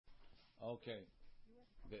Okay.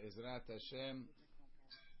 Be'ezrat Hashem.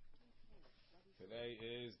 Today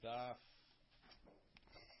is Daf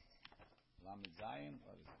Lamed Zayin.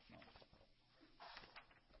 What is it?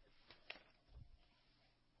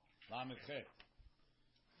 No. Lamed Chet.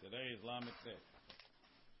 Today is Lamed Chet.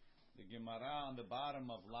 The Gemara on the bottom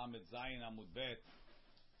of Lamed Zayin Amud Bet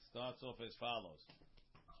starts off as follows.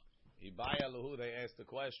 Ibaya Lahu, they asked the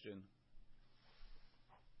question.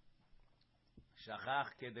 Shachach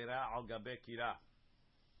kedera al gabe kira.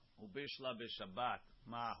 Ubishla b'Shabbat.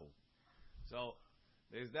 Mahu. So,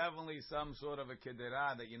 there's definitely some sort of a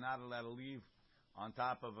kedera that you're not allowed to leave on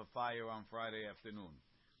top of a fire on Friday afternoon.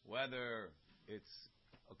 Whether it's,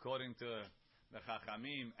 according to the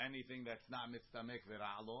Chachamim, anything that's not mitztamek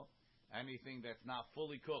v'ra'alo, anything that's not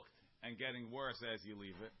fully cooked and getting worse as you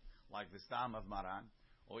leave it, like the Stam of Maran,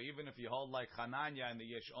 or even if you hold like Chananya and the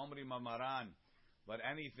Yesh Omri Maran, but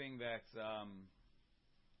anything that's,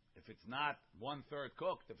 if it's not 1/3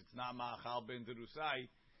 cooked, if it's not Ma'achal ben Derusai,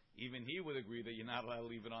 even he would agree that you're not allowed to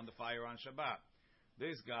leave it on the fire on Shabbat.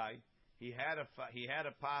 This guy, he had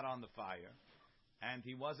a pot on the fire, and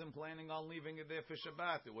he wasn't planning on leaving it there for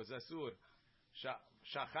Shabbat. It was Asur.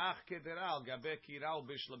 Shachach kederal gabe kirau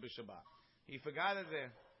bishla b'Shabbat. He forgot it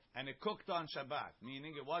there, and it cooked on Shabbat,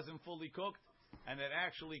 meaning it wasn't fully cooked, and it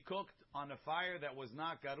actually cooked on a fire that was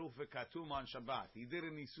not garuf v'katum on Shabbat. He did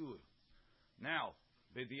an isur. Now,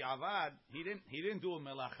 b'di'avad, he didn't do a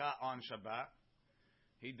melacha on Shabbat.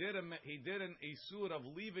 He did an isur of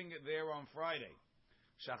leaving it there on Friday.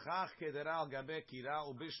 Shachach kederal gabe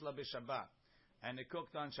kirau bishla b'Shabbat, and it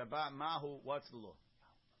cooked on Shabbat. Mahu, what's the law?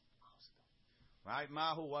 Right,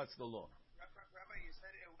 Mahu, what's the law? Rabbi, you said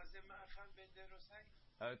it wasn't Ma'achal ben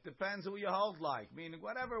Derusai? It depends who you hold like. Meaning,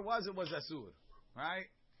 whatever it was Asur. Right?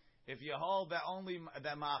 If you hold that only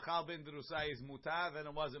that Ma'achal ben Derusai is mutar, then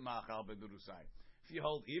it wasn't Ma'achal ben Derusai. If you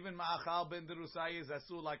hold even Ma'achal ben Derusai is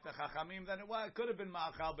Asur like the Chachamim, then it could have been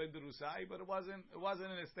Ma'achal ben Derusai, but it wasn't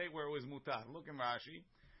in a state where it was mutar. Look in Rashi.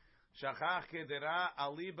 Shachach kedera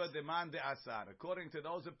aliba deman de asar. According to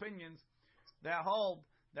those opinions, that hold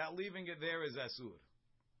that leaving it there is Asur.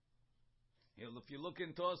 If you look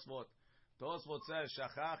in Tosfot says,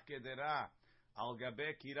 Shachach kedera al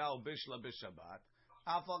gabe kira ubishla b'Shabbat.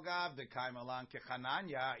 Afagav de kaimalan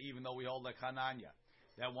kechananya, even though we hold like Chananya,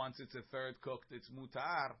 that once it's a third cooked, it's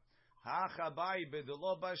mutar. Hachabai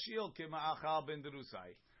bedelo bashil kema'achal ben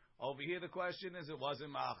derusai. Over here the question is, it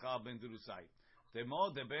wasn't ma'achal ben derusai.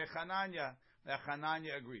 Demo debe Chananya, that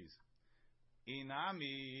Chananya agrees.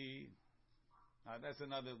 Inami. That's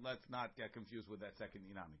another, let's not get confused with that second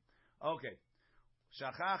inami. Okay.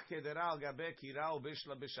 Shachach kedera al gabe kira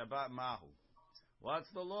ubishla b'Shabbat mahu. What's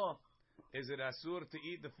the law? Is it asur to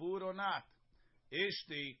eat the food or not?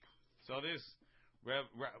 Ishtik. So this,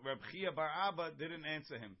 Reb Chia bar Abba didn't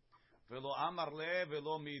answer him. Velo amar le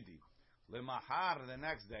velo midi. Lemahar, the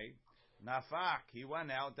next day, nafak, he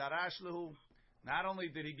went out, darash lehu. Not only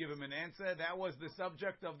did he give him an answer, that was the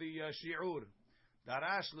subject of the shi'ur.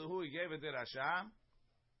 Darash lehu, he gave a dirasha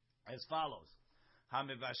as follows: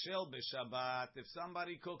 Hamivashel b'Shabbat. If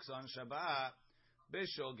somebody cooks on Shabbat,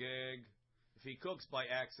 b'shogeg. If he cooks by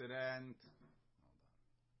accident,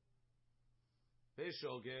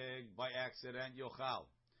 b'shogeg, by accident, yochal.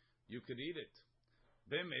 You could eat it.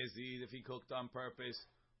 B'mezid, if he cooked on purpose,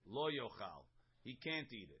 lo yochal. He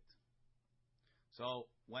can't eat it. So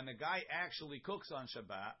when the guy actually cooks on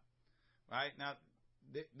Shabbat, right now.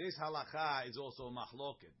 This halacha is also a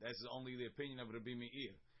mahloket. That's only the opinion of Rabbi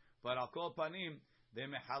Meir. But al kol panim, they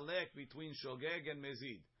mehalek between shogeg and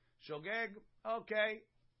mezid. Shogeg, okay,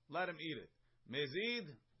 let him eat it. Mezid,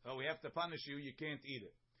 oh, we have to punish you, you can't eat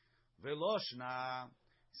it. Veloshna,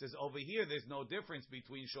 he says over here there's no difference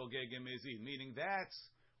between shogeg and mezid, meaning that's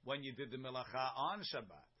when you did the melacha on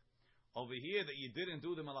Shabbat. Over here that you didn't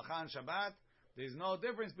do the melacha on Shabbat, there's no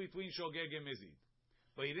difference between shogeg and mezid.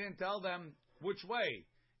 But he didn't tell them which way.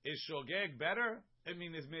 Is shogeg better? I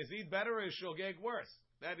mean, is mezid better or is shogeg worse?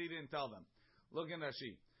 That he didn't tell them. Look in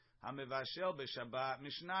Rashi. Hamivashel b'Shabbat.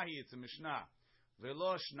 Mishnah, it's a Mishnah.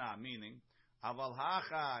 Veloshna, meaning, aval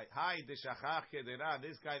hachai, hai de shachach kedera,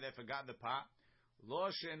 this guy that forgot the pot, lo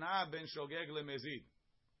shena ben shogeg lemezid.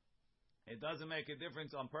 It doesn't make a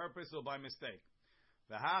difference on purpose or by mistake.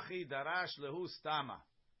 V'hachi darash lehu stama.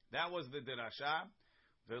 That was the dirasha.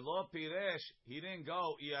 Velo piresh, he didn't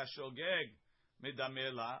go, iya shogeg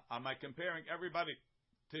medamela. Am I comparing everybody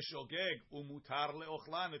to shogeg umutar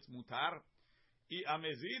leochlan? It's mutar. Iya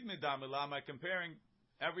mezid medamela. Am I comparing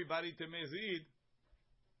everybody to mezid?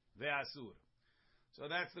 Ve'asur. So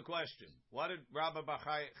that's the question. What did Rabbi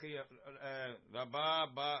Chia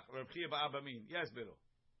Ba'Abba mean? Yes, Biru.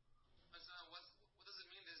 What does it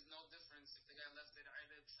mean there's no difference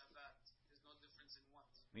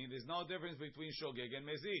I mean, there's no difference between shogeg and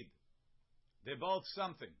mezid. They're both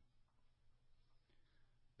something.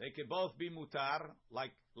 They could both be mutar,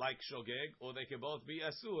 like shogeg, or they could both be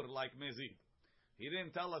asur, like mezid. He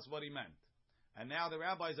didn't tell us what he meant. And now the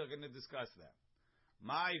rabbis are going to discuss that.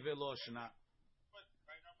 My veloshna.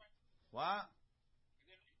 What?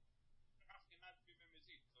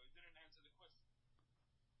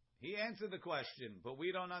 He answered the question, but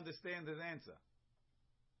we don't understand his answer.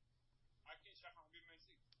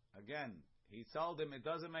 Again, he told him it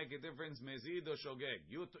doesn't make a difference, mezid or shogeg.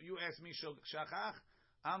 You asked me shachach,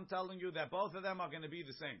 I'm telling you that both of them are going to be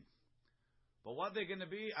the same. But what they're going to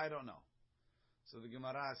be, I don't know. So the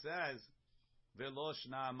Gemara says,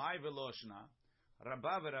 veloshna, my veloshna,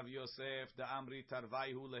 Rabba Rav Yosef, da amri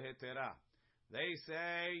tarvaihu lehetera. They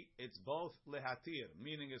say it's both lehatir,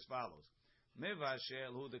 meaning as follows.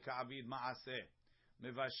 Mevashel hu de ka'avid ma'aseh.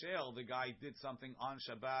 Mevashel, the guy did something on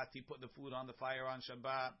Shabbat. He put the food on the fire on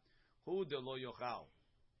Shabbat. Hu de lo yochal.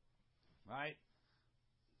 Right?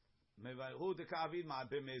 Hu de ka'avid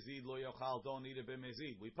b'mezid lo yochal. Don't eat it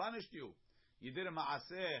b'mezid. We punished you. You did a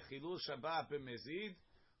ma'aseh chilul Shabbat b'mezid.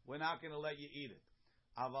 We're not going to let you eat it.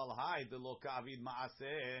 Aval hai de lo ka'avid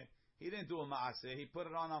ma'aseh. He didn't do a ma'aseh. He put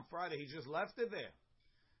it on Friday. He just left it there.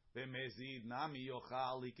 B'mezid nami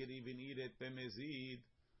yochal. He could even eat it. B'mezid.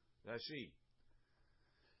 Rashi.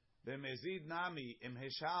 B'mezid nami im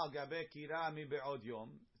heshal gabe kira mi be'od yom.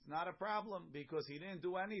 It's not a problem because he didn't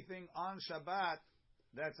do anything on Shabbat.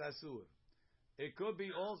 That's asur. It could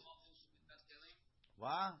be also.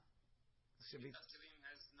 What? Should be. Has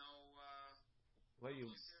no. Well,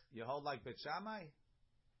 you hold like Bet Shammai?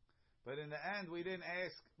 But in the end,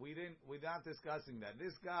 we're not discussing that.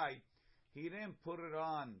 This guy, he didn't put it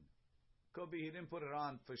on. Could be he didn't put it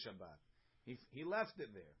on for Shabbat. He left it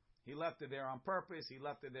there. He left it there on purpose. He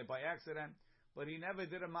left it there by accident. But he never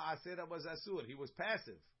did a ma'aseh that was asur. He was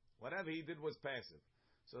passive. Whatever he did was passive.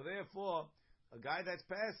 So therefore, a guy that's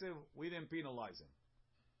passive, we didn't penalize him.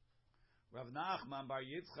 Rav Nachman bar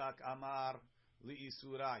Yitzchak amar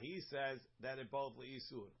li'isura. He says that it both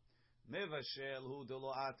li'isur. Mevashel hu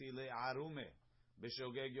delo'ati le'arume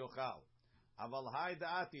b'shogeg yochal. Aval hai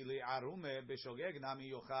da'ati le'arume b'shogeg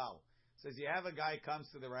nami yochal. Says you have a guy comes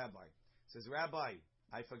to the rabbi. Says, Rabbi,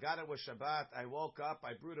 I forgot it was Shabbat. I woke up.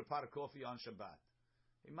 I brewed a pot of coffee on Shabbat.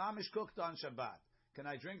 Imam is cooked on Shabbat. Can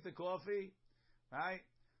I drink the coffee? Right?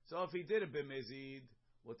 So if he did it b'mezid,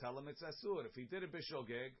 we'll tell him it's asur. If he did it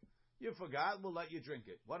b'shogeg, you forgot, we'll let you drink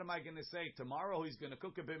it. What am I going to say? Tomorrow he's going to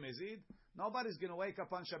cook a b'mezid? Nobody's going to wake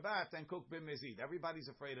up on Shabbat and cook b'mezid. Everybody's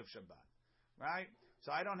afraid of Shabbat. Right?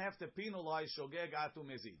 So I don't have to penalize shogeg atu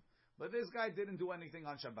mezid. But this guy didn't do anything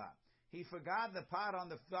on Shabbat. He forgot the pot on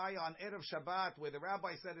the fire on Erev Shabbat where the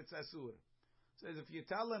rabbi said it's asur. Says if you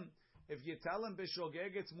tell him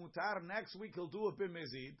b'shogeg it's mutar, next week he'll do a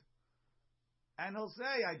b'mezid. And he'll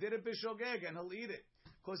say, I did it b'shogeg, and he'll eat it.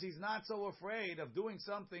 Because he's not so afraid of doing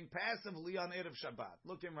something passively on Erev Shabbat.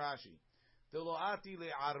 Look in Rashi. Delo'ati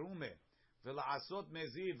le'arume, ve'la'asot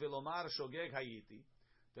mezid, ve'lomar shogeg hayiti.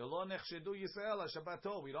 De'lo nechshedu Yisrael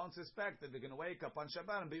ha-Shabbato. We don't suspect that they're going to wake up on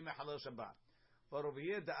Shabbat and be mechalel Shabbat. But over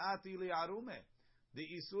here, da'ati le'arume. The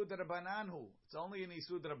isud rabbanan hu. It's only an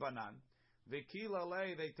isud rabbanan. Ve'kila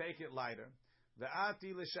le, they take it lighter.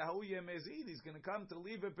 Ve'ati le'shahuye mezid. He's going to come to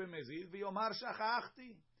leave it b'mezid. Ve'yomar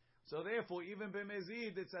shachachti. So therefore, even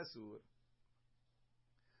b'mezid, it's asur.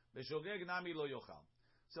 B'shogeg nami lo yochal.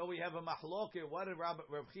 So we have a mahloket. What did Rav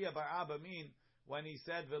Chia bar Abba mean when he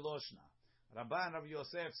said veloshna? Rabban Rav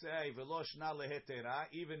Yosef say veloshna lehetera.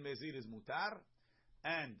 Even mezid is mutar.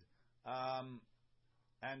 And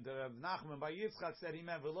Rav Nachman bar Yitzchak said he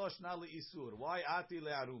meant veloshna leisur. Why ati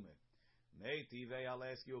learume? Meitive, I'll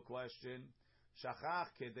ask you a question. Shachach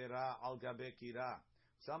kedera al gabe kira.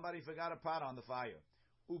 Somebody forgot a pot on the fire.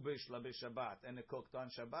 Ubishla b'Shabbat, and it cooked on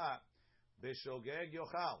Shabbat. B'shogeg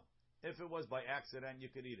yochal. If it was by accident, you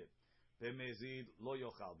could eat it. B'mezid lo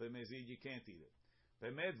yochal. B'mezid, you can't eat it.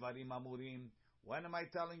 B'med varim amurim. When am I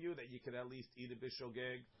telling you that you could at least eat it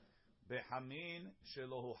b'shogeg? B'hamin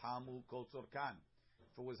shelo hamu kol tzorkan.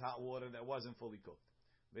 If it was hot water that wasn't fully cooked.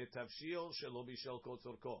 B'tavshil shelo bishel kol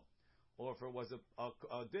tzorko. Or if it was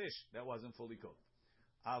a dish that wasn't fully cooked.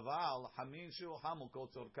 Aval hamin shelo hamu kol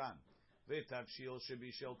tzorkan.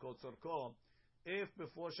 If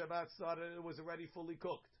before Shabbat started it was already fully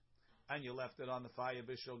cooked and you left it on the fire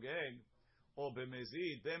b'shogeg or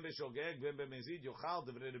b'mezid, ben b'shogeg, ben b'mezid, yochal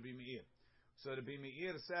devre Rabbi Meir. So Rabbi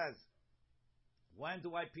Meir says, when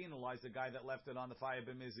do I penalize the guy that left it on the fire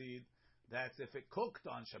b'mezid? That's if it cooked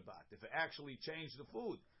on Shabbat, if it actually changed the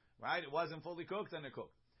food, right? It wasn't fully cooked and it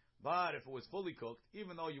cooked. But if it was fully cooked,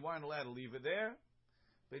 even though you weren't allowed to leave it there,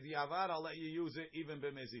 B'diavad, I'll let you use it even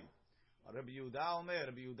b'mezid. Rabbi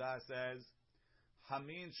Yehuda says,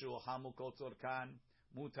 Hamin shu hamukot zorkan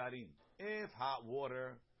mutarin. If hot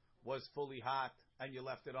water was fully hot and you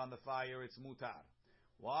left it on the fire, it's mutar.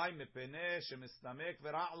 Why? Mipnei shemistamek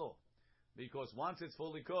vera'lo. Because once it's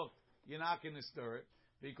fully cooked, you're not going to stir it.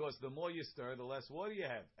 Because the more you stir, the less water you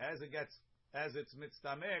have. As it's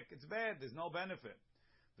mitstamek, it's bad. There's no benefit.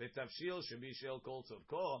 V'tavshil shebishel kol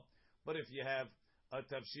tzorko. But if you have a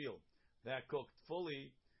tavshil that cooked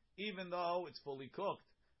fully, even though it's fully cooked,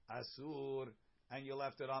 asur, and you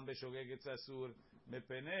left it on b'shogeg, it's asur,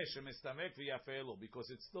 mepnei shemistamek v'yafelu, because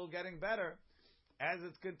it's still getting better as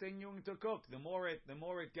it's continuing to cook. The more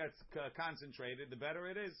it gets concentrated, the better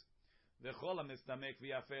it is. V'chol mistamek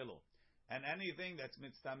v'yafelu, and anything that's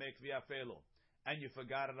mistamek v'yafelu, and you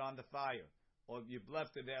forgot it on the fire, or you've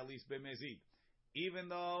left it there at least b'mezid, even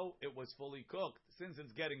though it was fully cooked, since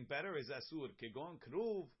it's getting better, is asur. Kegon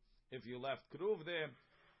kruv, if you left kruv there,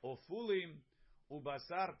 or fulim,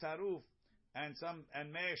 ubasar taruf, and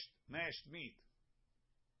mashed meat.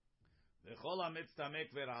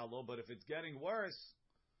 But if it's getting worse,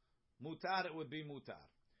 mutar, it would be mutar.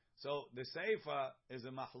 So the seifa is a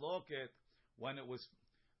mahloket when it was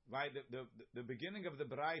right. The beginning of the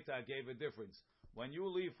braita gave a difference. When you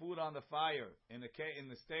leave food on the fire in the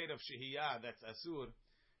state of shehiyah, that's asur.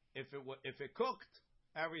 If it cooked,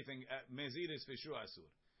 everything mezid is fishu asur.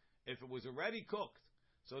 If it was already cooked,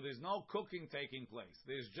 so there's no cooking taking place.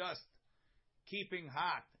 There's just keeping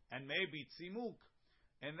hot and maybe tzimuk.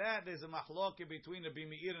 And that there's a mahloket between the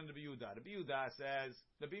Meir and the Yehuda.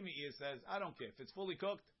 The Meir says, I don't care. If it's fully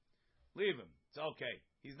cooked, leave him. It's okay.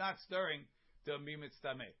 He's not stirring to be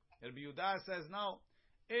mitztamek. The Yehuda says, no.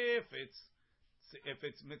 If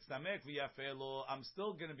it's mitztamek v'yafelo, I'm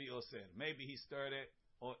still going to be osir. Maybe he stirred it,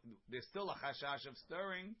 or there's still a chashash of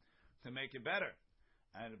stirring to make it better.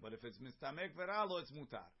 But if it's mitztamek veralo, it's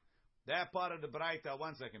mutar. That part of the braita,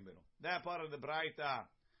 1 second, Bino. That part of the braita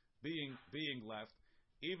being left.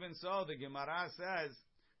 Even so, the Gemara says,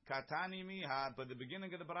 Katani miha, but the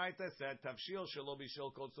beginning of the braita said, Tavshil shelo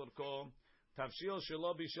bishel kol tzorko, Tavshil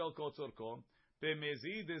shelo bishel kol tzorko,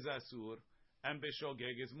 B'mezid is asur, and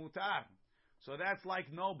b'shogeg is mutar. So that's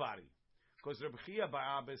like nobody. Because Reb Chia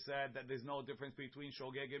Ba'abba said that there's no difference between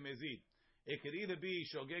shogeg and mezid. It could either be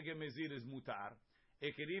shogeg and mezid is mutar.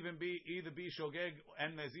 It could even be shogeg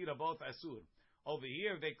and mezid are both asur. Over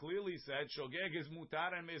here, they clearly said shogeg is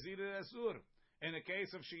mutar and mezid is asur. In the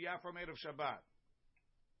case of shiyafar made of Shabbat.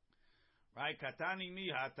 Right? Katani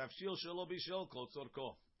miha tafshil shelo bishel kol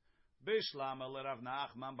tzorko. Bishlam el Rav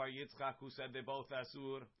Nachman bar Yitzchak, who said they both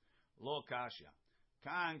asur, lo kashya.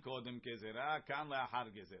 Kan kodem gezerah, kan le'achar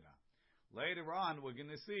gezerah. Later on, we're going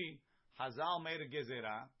to see Hazal made a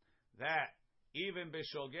gezerah that even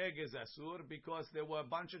bishogeg is asur because there were a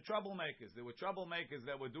bunch of troublemakers. There were troublemakers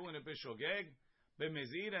that were doing a bishogeg,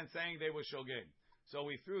 b'mezid, and saying they were shogeg. So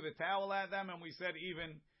we threw the towel at them and we said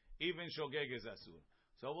even shogeg is asur.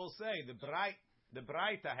 So we'll say the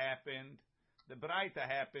braita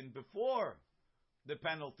happened before the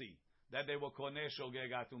penalty that they were koneh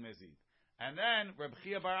shogeg atu mezid. And then Reb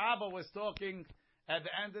Chia Bar Abba was talking at the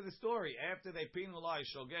end of the story after they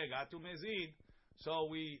penalized shogeg atu mezid. So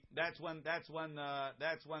that's when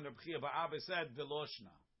Reb Chia Bar Abba said the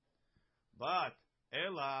loshna. But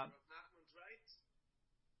Ela.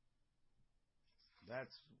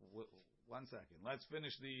 That's 1 second. Let's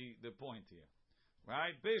finish the point here.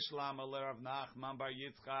 Right? Bishlam Rav Nachman bar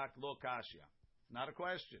Yitzchak lo kashya. Not a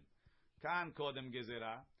question. Kan kodem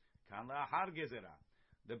gezerah, kan la'achar gezerah.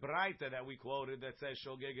 The braita that we quoted that says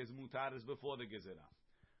shogeg is mutar is before the gezerah.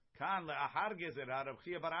 Kan la'achar gezerah, Rav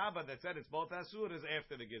Chia Bar Abba that said it's both asur is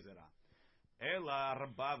after the gezerah. Ela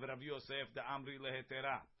Rabba Rav Yosef the Amri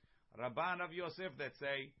lehetera. Rabban Rav Yosef that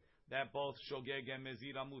say that both shogeg and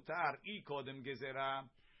mezid are mutar, I kodem gezerah.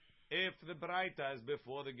 If the braita is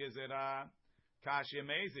before the gezerah, kashya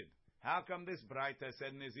mezid. How come this braita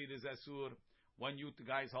said mezid is asur when you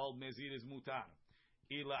guys hold mezid is mutar?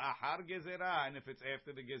 Ila ahar gezerah, and if it's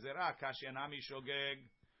after the gezerah, kashya nami shogeg.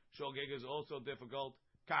 Shogeg is also difficult.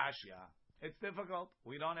 Kashya, it's difficult.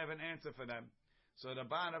 We don't have an answer for them. So the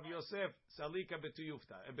ban of Yosef salika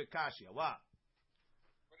betuyufta bekashya. What?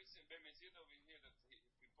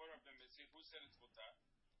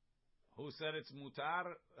 Who said it's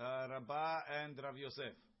mutar? Rabbah and Rav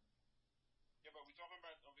Yosef. Yeah, but we're talking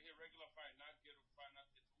about over here regular fire, not gerufah, not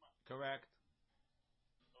ketuma. Correct.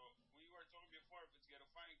 So we were talking before if it's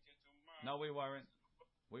gerufah and ketuma. No, we weren't.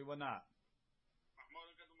 We were not.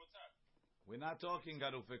 We're not talking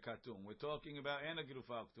garufah katum. We're talking about ena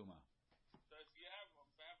gerufah ketuma. So if you have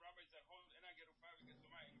rabbis that hold ena gerufah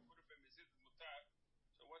ketuma and you put it in mezid mutar,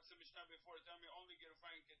 so Mishnah before tell me only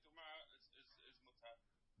Gerufah and Ketuma is mutar.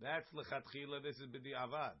 That's lechatchila. This is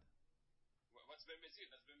b'di'avad. What's b'mezid?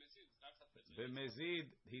 That's b'mezid. It's not chatchila. B'mezid,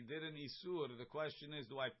 he did an isur. The question is,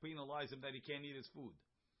 do I penalize him that he can't eat his food?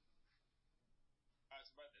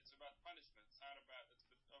 It's about punishment. It's not about.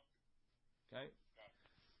 Okay.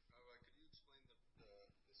 Could you explain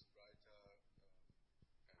this Braita and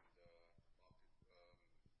what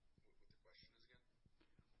the question is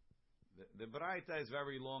again? The Braita is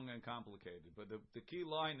very long and complicated, but the key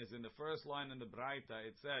line is in the first line in the Braita.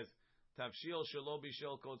 It says, "Tavshil shelo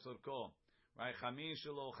bishel kotzorko." Right, chamin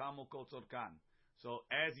shelo chamu kotzorkan. So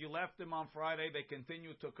as you left them on Friday, they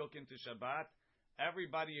continue to cook into Shabbat.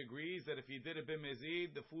 Everybody agrees that if you did it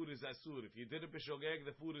b'mezid, the food is asur. If you did it b'shogeg,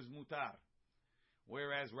 the food is mutar.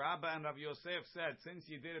 Whereas Rabbah and Rav Yosef said, since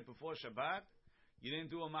you did it before Shabbat, you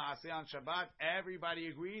didn't do a ma'aseh on Shabbat, everybody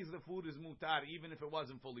agrees the food is mutar, even if it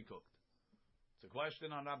wasn't fully cooked. It's a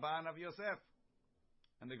question on Rabbah and Rav Yosef.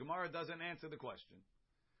 And the Gemara doesn't answer the question.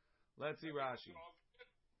 Let's see Rashi.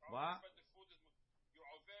 What?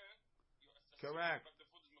 Correct.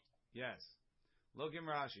 Yes. Look in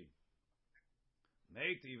Rashi.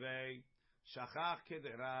 Meitive shachach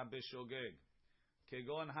kedera b'shogeg.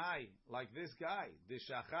 Kegon hai, like this guy, the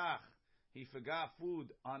shachach, he forgot food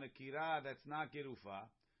on a kira that's not gerufa.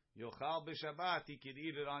 Yochal b'Shabbat, he could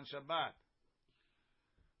eat it on Shabbat.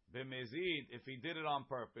 B'mezid, if he did it on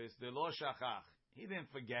purpose, the lo shachach, he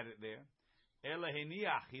didn't forget it there. Ela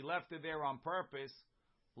heniach, he left it there on purpose.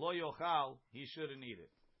 Lo yochal, he shouldn't eat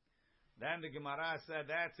it. Then the Gemara said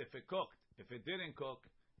that's if it cooked. If it didn't cook,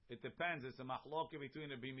 it depends. It's a machloke between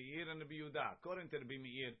the Bimeir and the Biyudah. According to the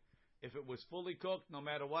Bimeir, if it was fully cooked, no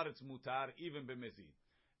matter what, it's mutar, even b'mezid.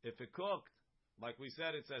 If it cooked, like we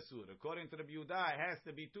said, it's asur. According to the Biyudah, it has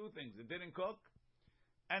to be two things. It didn't cook,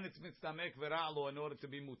 and it's mitzamek v'ra'lo in order to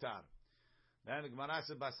be mutar. Then the Gemara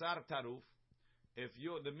said basar taruf. If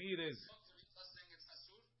the meat is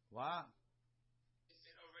what?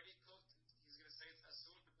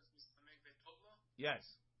 Yes,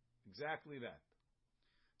 exactly that.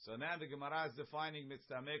 So now the Gemara is defining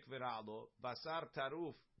mitzamek v'ra'lo. Basar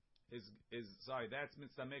taruf is sorry, that's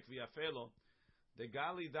mitzamek v'yafelo. The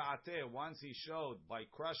gali da'ateh, once he showed by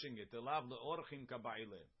crushing it, the lav le'orchim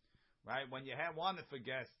kaba'ileh. Right? When you have one for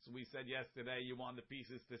guests, we said yesterday you want the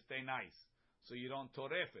pieces to stay nice, so you don't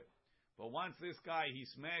toref it. But once this guy, he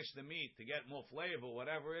smashed the meat to get more flavor,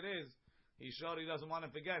 whatever it is, he showed he doesn't want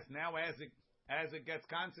it for guests. Now as it gets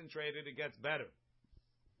concentrated, it gets better.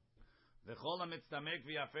 V'chol ha'mitzamek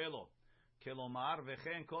v'yafelo. Kilomar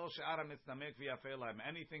v'chen kol she'ar ha'mitzamek v'yafelo.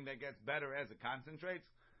 Anything that gets better as it concentrates,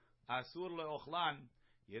 asur le'ochlan,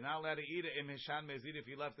 you're not allowed to eat it im hishan mezid if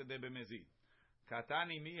you left it there b'mezid.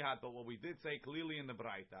 Katani mihat, but what we did say clearly in the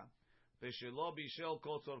Braita, v'shelo bishel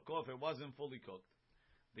kol tzorko, if it wasn't fully cooked.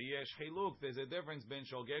 The yesh chiluk, there's a difference between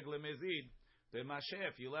shogeg le'mezid, the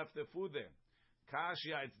mashef, you left the food there.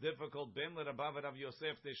 Kashya, it's difficult, ben l'Rabav Rav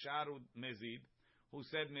Yosef tesharu mezid, who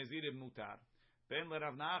said mezid mutar, ben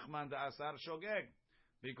l'Rav Nachman the asar shogeg,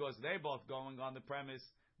 because they both going on the premise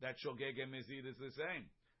that shogeg and mezid is the same.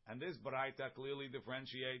 And this Braita clearly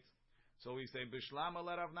differentiates. So we say, Bishlam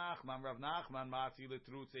ala Rav Nachman ma'ati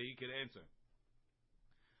l'trut, so he could answer.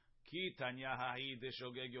 Ki tanya ha'i de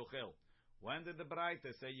shogeg yochel. When did the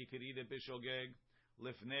Braita say you could eat a bishogeg?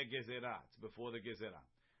 Lifnei gezerah. It's before the gezerah.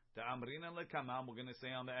 The amrina lekamam, we're going to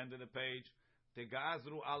say on the end of the page, te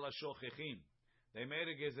gazru ala shochechim. They made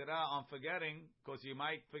a gezerah on forgetting, because you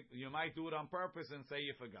might do it on purpose and say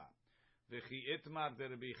you forgot. V'chi itmar de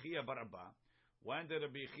Rabbi Chia bar Abba. When did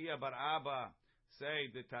Rabbi Chia bar Abba say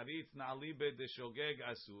the taritz na'alibe de shogeg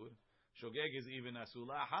asur? Shogeg is even asur.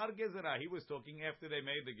 Har gezerah. He was talking after they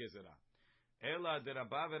made the gezerah. Ela de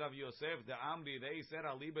Rabbav Rav Yosef de Amri. They said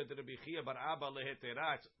alibe de Rabbi Chia bar Abba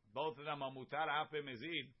leheterat. Both of them are mutar ape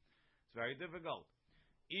mezid. It's very difficult.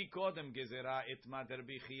 I kodem gezerah itma de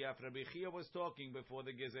Rabbi Chia. Rabbi Chia was talking before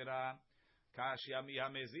the gezerah. Kashya miha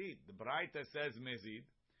mezid. The Braita says mezid.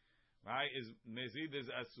 Right? Is mezid is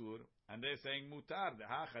asur. And they're saying mutar.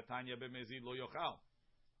 Ha chatanya b'mezid lo yochal.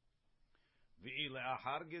 V'i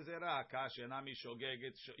le'achar gezerah. Kashya nami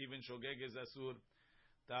shogeg. Even shogeg is asur.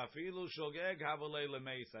 Tafilu shogeg havolei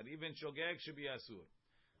lemeisar. Even shogeg should be asur.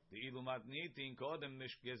 The ilu matnitin kodem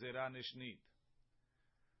gezerah nishnit.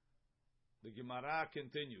 The Gemara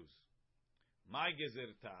continues. My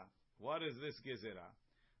gezerta. What is this gezerah?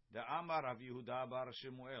 The Amar of Yehuda bar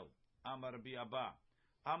Shemuel. Amar bi Abba.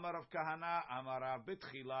 Amar of Kahana, Amar of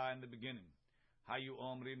Bitchila in the beginning. Hayu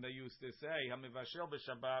Omrim, they used to say, Hamivashel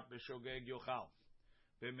b'Shabbat b'shogeg yochal.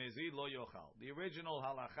 B'mezid lo yochal. The original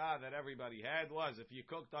halacha that everybody had was, if you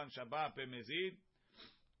cooked on Shabbat b'mezid,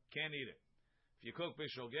 can't eat it. If you cook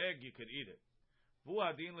b'shogeg, you could eat it. Vu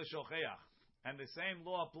adin l'shocheach. And the same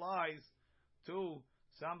law applies to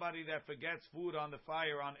somebody that forgets food on the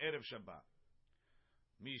fire on Erev Shabbat.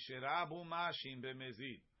 Mishirabu mashim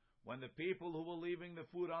b'mezid. When the people who were leaving the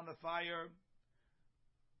food on the fire,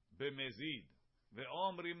 b'mezid.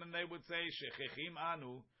 Ve'omrim, and they would say, shechechim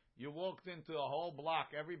anu, you walked into a whole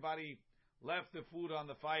block, everybody left the food on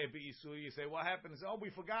the fire, b'isu. You say, what happened? Say, oh, we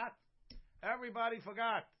forgot. Everybody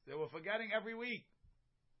forgot. They were forgetting every week.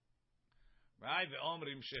 Right?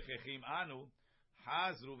 Ve'omrim shechechim anu,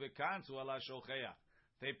 hazru ve'kansu ala shocheach.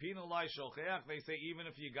 They penalize shocheach, they say, even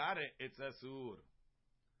if you got it, it's asur.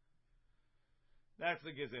 That's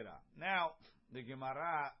the gezerah. Now, the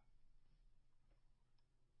Gemara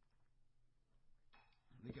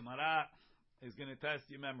is going to test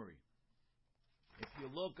your memory. If you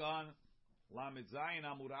look on Lamed Zayin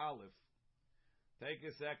Amud Aleph, take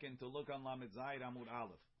a second to look on Lamed Zayin Amud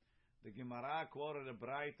Aleph. The Gemara quoted a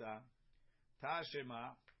Braita,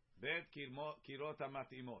 Tashema Bet Kirot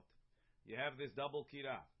HaMatimot. You have this double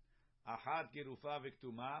kira. Achat Gerufa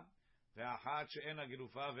V'Ktuma, Ve'achat She'ena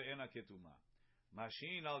Gerufa Ve'ena Ketuma.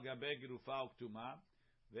 Mashin al Gabe Gerufa V'Ktuma,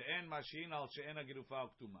 Ve'en Mashin al She'ena Gerufa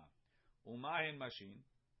V'Ktuma. Umahen Mashin.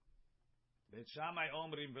 Bet Shammai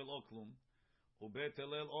Omrim V'Lo Klum. Ubet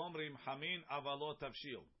Hillel Omrim Hamin Avalot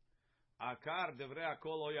Tavshil. Akar Devrei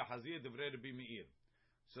Akol O Yahazir Devrei Rabbi Meir.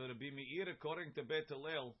 So Rabbi Meir, according to Bet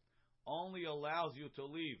Hillel, only allows you to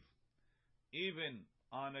leave, even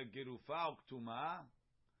on a Gerufa Uktuma,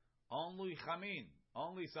 only Chamin.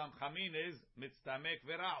 Only some Chamin is Mitztamek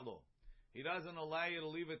Vera'lo. He doesn't allow you to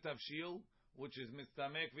leave a Tavshil, which is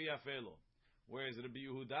Mitztamek V'Yafelo. Whereas Rabbi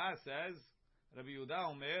Yehuda says, Rabbi Yehuda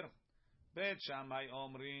Omer, Bet Shammai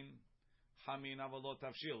Omrin, Hamin Avalot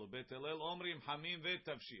Tavshil. Bet Hillel Omrim Hamin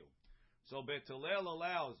Ve'Tavshil. So Bet Hillel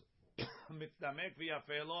allows Mitztamek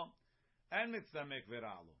V'Yafelo and Mitztamek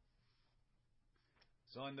Vera'lo.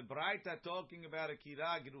 So in the Braita talking about a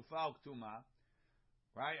Kira Gerufa Uktuma,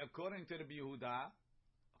 right, according to Rabbi Yehuda,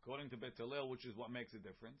 according to Bet Hillel, which is what makes a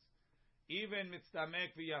difference, even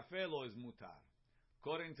Mitztamek V'Yafelo is mutar.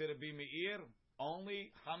 According to Rabbi Meir,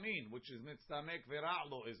 only Hamin, which is Mitztamek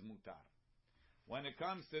Vera'lo, is mutar. When it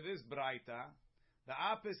comes to this Braita, the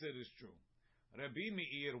opposite is true. Rabbi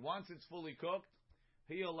Meir, once it's fully cooked,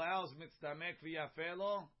 he allows Mitztamek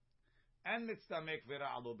V'Yafelo and Mitztamek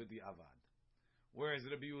Vera'lo b'di'avad. Whereas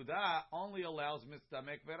Rabbi Yehuda only allows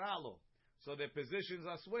Mitztamek Vera'lo. So their positions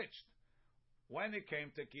are switched. When it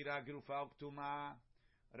came to Kira Gerufa Uktuma,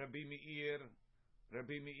 Rabbi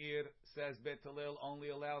Meir says Bet Hillel only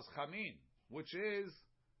allows Chamin, which is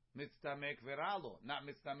Mitztamek Vera'lo, not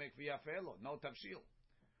Mitztamek V'Yafelo, no Tavshil.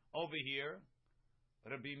 Over here,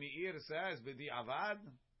 Rabbi Meir says b'di'avad,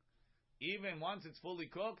 even once it's fully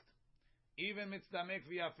cooked, even Mitztamek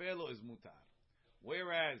V'Yafelo is mutar.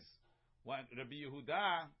 Whereas when Rabbi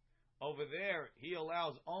Yehuda, over there, he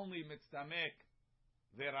allows only Mitztamek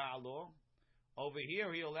Vera'lo. Over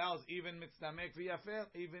here, he allows even Mitztamek V'Yafel,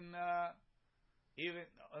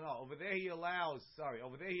 over there he allows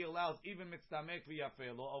even Mitztamek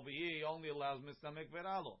V'Yafelo. Over here, he only allows Mitztamek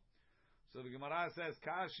Vera'lo. So the Gemara says,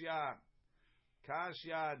 Kashya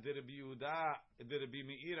de Rabbi Yehuda, de Rabbi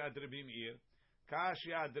Meir, de Rabbi Meir.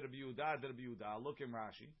 Kashya de Rabbi Yehuda, de Rabbi Yehuda. Look in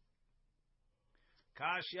Rashi.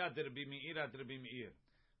 Kashya de Rabbi Meir, de Rabbi Meir.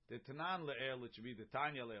 The Tanan le'el, it should be the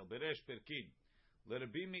Tanya le'el. Beresh Perkin. Le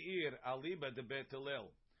Rabbi Meir, aliba de Bet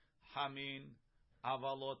Hillel. Hamin,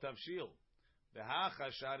 avalot tavshil.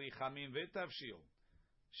 V'hacha shari chamin v'tavshil.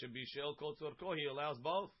 Shebishel kol tzorko, he allows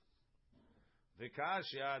both.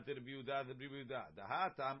 V'kashya de Rabbi Yehuda, de Rabbi Yehuda.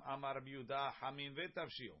 Dahatam amar Rabbi Yehuda, hamin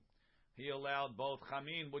v'tavshil. He allowed both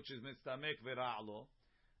chamin, which is mistamek v'ra'lo,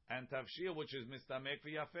 and tavshil, which is mistamek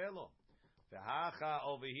v'yafelo. V'hacha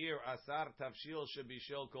over here, asar tavshil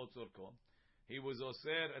shebishel kol tzorko. He was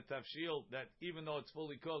oser a tavshil that even though it's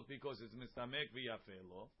fully cooked because it's mistamek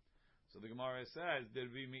v'yafelo. So the Gemara says,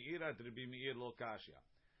 Derbi Meir lo kashya.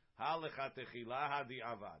 Halecha techila hadi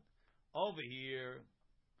avad. Over here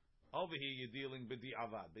you're dealing b'di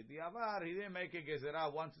avad. B'di avad, he didn't make a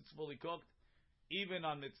gezerah once it's fully cooked, even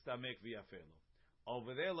on mitztamek v'yafelo.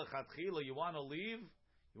 Over there, lechatchila, you want to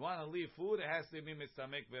leave food, it has to be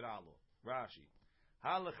mitztamek v'ralo. Rashi.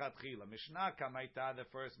 Halechatchila. Mishnah kamaita, the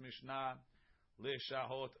first Mishnah,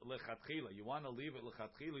 leshahot lechatchila. You want to leave it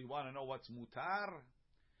lechatchila, you want to know what's mutar?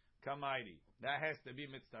 Kamaiti. That has to be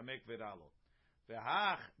mitztamek v'ralo.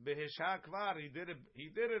 V'hach behesha kvar, he did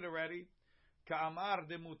it already. Ka'amar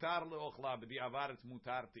de mutar le'ochla, but the avar it's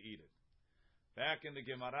mutar to eat it. Back in the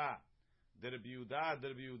Gemara, the Rabbi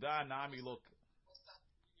Yehuda, Nami look.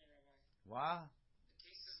 What?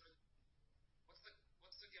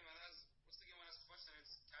 What's the Gemara's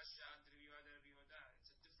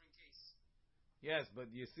Yes,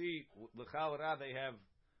 but you see, l'chavra they have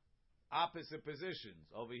opposite positions.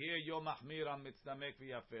 Over here, you're mahmir on mitzdamek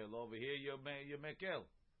v'yafel. Over here, you're mekel.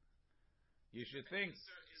 You should think.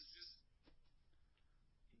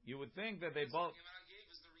 You would think that they both.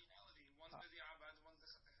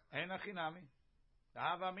 Enachinami. The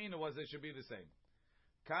havamina was they should be the same.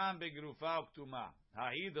 Kam begrufa uktuma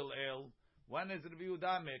ha'idel el. When is Rabbi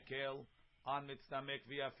Yehuda mekel on mitzdamek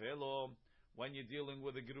v'yafel? When you're dealing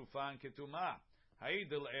with a grufa and ketuma.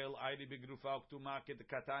 Ha'idel el aidi begrufa uktuma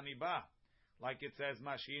katani ba. Like it says,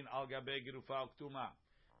 mashin al gabe gerufa uktuma.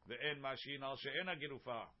 Ve'en mashin al she'ena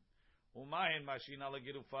gerufa. Umahen mashin al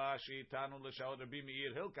gerufa she'itanu l'shaot Rabbi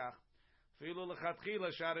Meir hilkach. Filu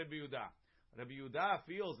l'chatchila shar Rabbi Yehuda. Rabbi Yehuda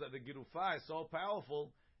feels that the gerufa is so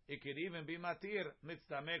powerful, it could even be matir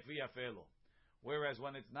mitzdamek v'yafelo. Whereas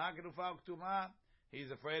when it's not gerufa uktuma,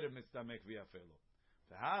 he's afraid of mitzdamek v'yafelo.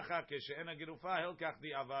 V'hacha keshe'ena gerufa hilkach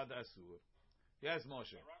di avad asur. Yes,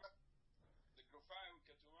 Moshe. The Grufayim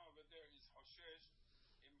Ketuma over there is Hoshesh.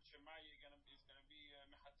 Im Shemai is going to be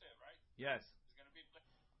Mehater, right? Yes. It's going to be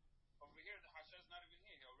over here. The Hashem is not even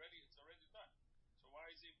here. It's already done. So why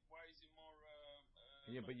is he more?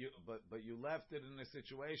 Yeah, but you left it in a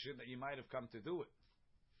situation that you might have come to do it.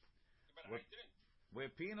 Yeah, but I didn't. We're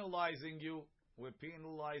penalizing you. We're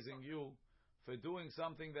penalizing you for doing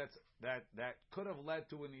something that could have led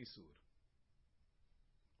to an isur.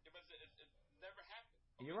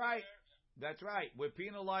 You're right. That's right. We're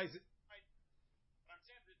penalizing. Right. But I'm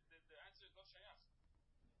saying the answer is no shayach.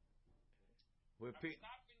 I'm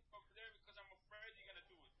stopping over there because I'm afraid you're going to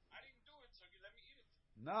do it. I didn't do it, so you let me eat it.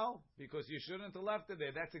 No, because you shouldn't have left it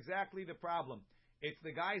there. That's exactly the problem. It's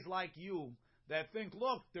the guys like you that think,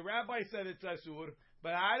 look, the rabbi said it's asur,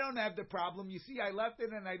 but I don't have the problem. You see, I left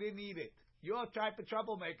it and I didn't eat it. You're a type of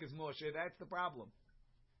troublemakers, Moshe. That's the problem.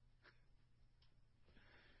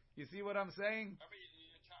 You see what I'm saying?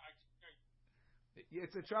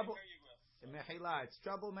 It's a trouble. Mechila, it's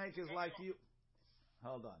troublemakers like you.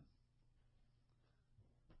 Hold on.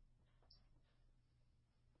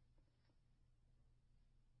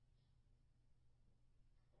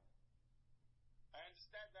 I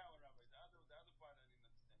understand that one, Rabbi. The other part I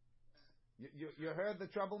didn't understand. You heard the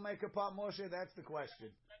troublemaker part, Moshe? That's the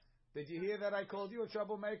question. Did you hear that I called you a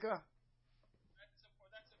troublemaker?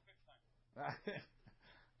 That's a fifth time.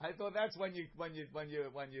 I thought that's when you went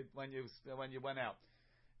out.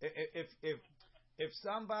 If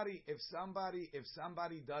somebody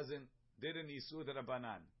did an isud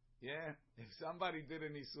rabbanan, yeah, if somebody did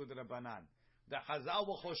an isud rabbanan, the Chazal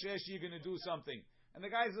will choshesh you're going to do something, and the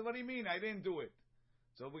guy says, "What do you mean? I didn't do it."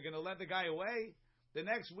 So we're going to let the guy away. The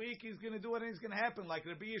next week he's going to do it, and it's going to happen like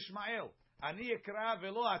Rabbi Yishmael. Ani ekra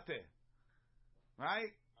velo ate.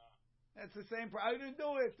 Right? That's the same. I didn't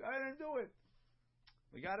do it.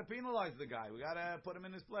 We got to penalize the guy. We got to put him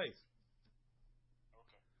in his place.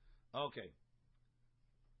 Okay.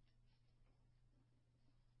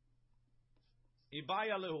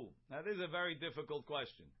 Ibaya lehu. Now this is a very difficult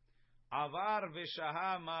question. Avar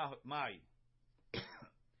v'shaha mai.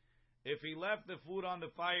 If he left the food on the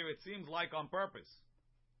fire, it seems like on purpose.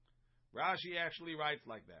 Rashi actually writes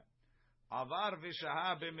like that. Avar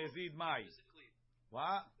v'shaha b'mezid mai.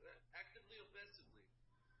 What? Actively or passively?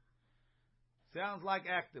 Sounds like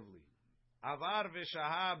actively. Avar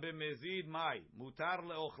v'shaha b'mezid mai. Mutar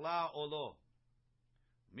le'ochla o lo.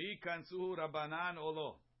 Mi kansuhu rabanan o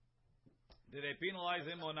lo. Did they penalize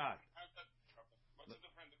him or not? What's the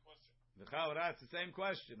difference? The question. The Chaura, it's the same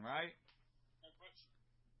question, right? Same question.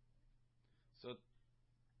 So,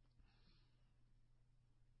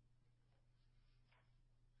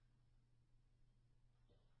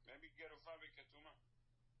 Maybe Gerufa v'Ketuma.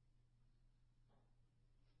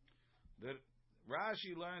 the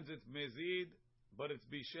Rashi learns it's mezid, but it's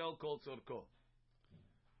bishel kol tzorko.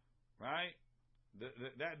 Right?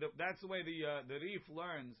 That's the way the Rif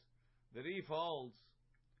learns. The Rif holds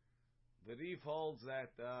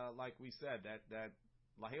that, like we said, that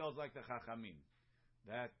he holds like the Chachamim,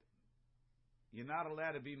 that you're not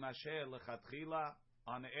allowed to be masher lechatchila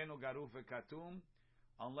on the eno garuf katum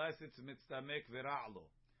unless it's mitztamek v'ra'lo.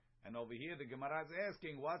 And over here the Gemara is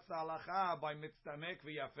asking, what's the halacha by mitztamek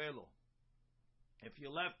v'yafelo? If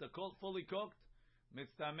you left the fully cooked,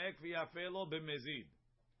 mitztamek v'yafelo b'mezid.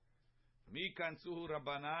 Mi kansuhu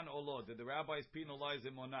rabanan o lo? Did the rabbis penalize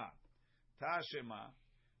him or not? Tashema,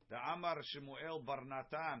 the Amar Shemuel Bar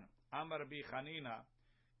Natan, Amar Rabbi Chanina,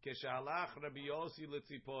 Keshalach Rabbi Yossi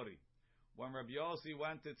letzipori. When Rabbi Yossi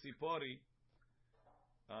went to Tzipori,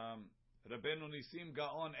 Rabbeinu Nisim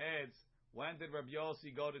Gaon adds, when did Rabbi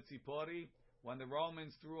Yossi go to Tzipori? When the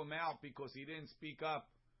Romans threw him out because he didn't speak up.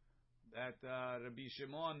 That Rabbi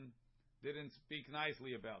Shimon didn't speak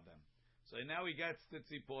nicely about them. So now he gets to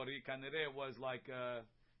Tzipori. Kanere was like,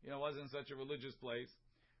 wasn't such a religious place.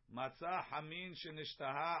 Matzah hamin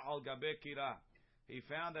shenishtaha al gabe kira. He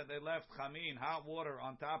found that they left chamin, hot water,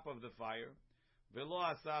 on top of the fire. Velo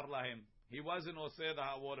asar lahem. He wasn't oseh the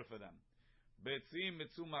hot water for them. Betzim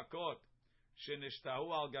mitzumakot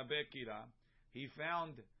shenishtahu al gabe kira. He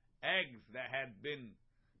found eggs that had been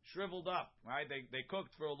shriveled up, right? They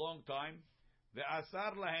cooked for a long time. The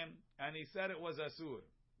asar lahem, and he said it was asur.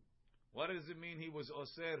 What does it mean he was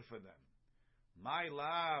oser for them? My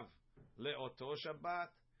lav leoto Shabbat.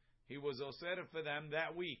 He was oser for them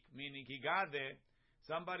that week, meaning he got there.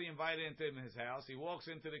 Somebody invited him to his house. He walks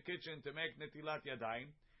into the kitchen to make netilat yadayim.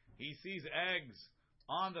 He sees eggs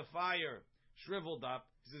on the fire, shriveled up.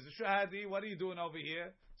 He says, Shahadi, what are you doing over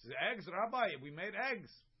here? He says, eggs, Rabbi, we made eggs.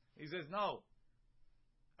 He says, no.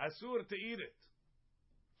 Asur to eat it.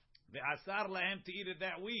 The asar lahem to eat it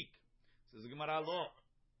that week. Says Gemara lo.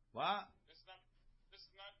 What? This is not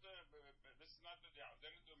the they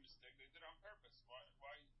didn't do a mistake. They did it on purpose. Why?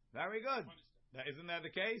 Very good. Isn't that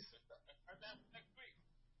the case? Next week.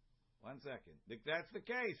 1 second. That's the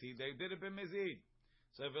case. They did it b'mizid.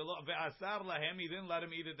 So ve'asar lahem, he didn't let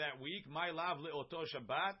him eat it that week. My lav le'oto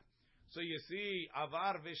Shabbat. So you see,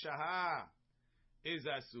 avar v'shaha is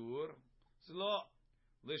asur. Slo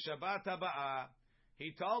l'Shabbat haba'ah.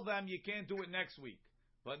 He told them you can't do it next week,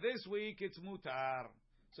 but this week it's mutar.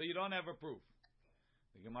 So you don't have a proof.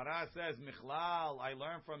 The Gemara says, Michlal, I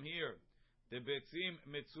learned from here, the betzim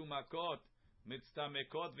mitzumakot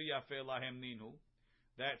mitztamekot v'yafeh lahem ninu,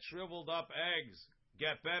 that shriveled up eggs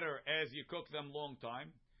get better as you cook them long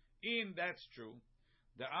time. That's true.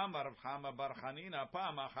 The Amar of Hama bar Chanina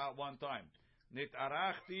pa'amachat one time.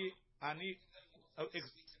 Nitarachti ani. 1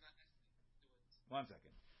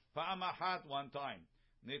 second. Pa'amachat one time.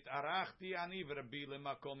 Nitarachti ani v'Rabbi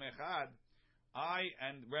lemakom echad. I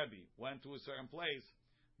and Rebbe went to a certain place.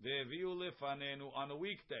 Ve'viu lefanenu on a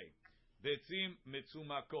weekday. Betzim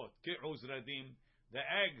mitzumakot ke'uzradim. The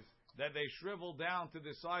eggs that they shriveled down to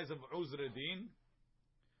the size of uzradin.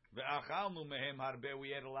 Ve'achalnu mehem harbe.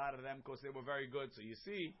 We ate a lot of them because they were very good. So you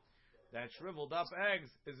see, that shriveled up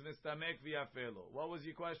eggs is mistamek v'yafelo. What was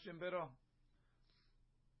your question, Biro?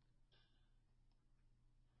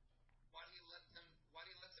 Why do you let them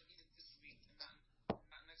eat it this week and not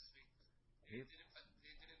next week? They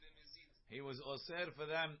did it in Mizid. He was oser for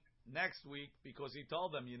them next week because he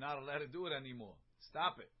told them you're not allowed to do it anymore.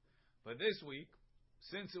 Stop it. But this week,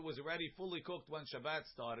 since it was already fully cooked when Shabbat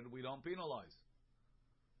started, we don't penalize.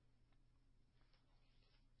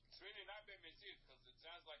 It's really not b'mizid because it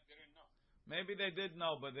sounds like they didn't know. Maybe they did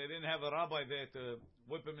know, but they didn't have a rabbi there to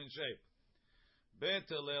whip him in shape.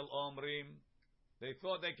 Betelel omrim. They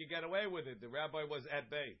thought they could get away with it. The rabbi was at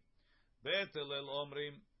bay. Betelel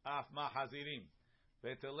omrim af mahazirim.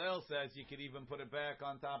 Betelel says you could even put it back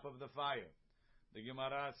on top of the fire. The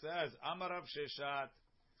Gemara says, Amar Rav Sheshat,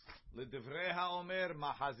 L'divrei ha'omer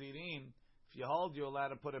mahazirim. If you hold, you're allowed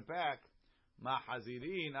to put it back.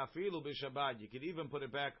 Mahazirin afilu b'Shabbat. You could even put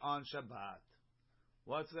it back on Shabbat.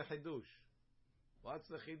 What's the chidush? What's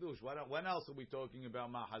the chidush? When else are we talking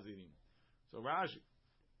about mahazirim? So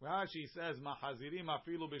Rashi says mahazirim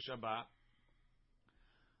afilu b'Shabbat.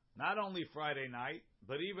 Not only Friday night,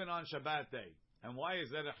 but even on Shabbat day. And why is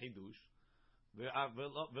that a chidush?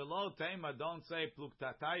 Velo tema, don't say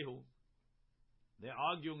pluktatayhu. They're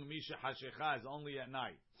arguing misha hashecha is only at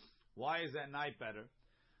night. Why is at night better?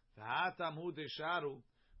 V'hatamhu desharu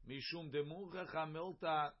mishum demuchecha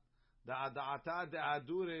milta da'ada'ata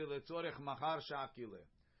de'adure letzorech machar shakile.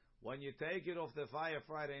 When you take it off the fire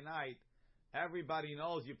Friday night, everybody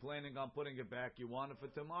knows you're planning on putting it back. You want it for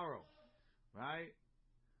tomorrow, right?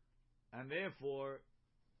 And therefore,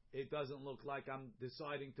 it doesn't look like I'm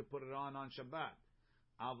deciding to put it on Shabbat.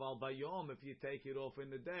 Aval bayom, if you take it off in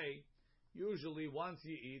the day, usually once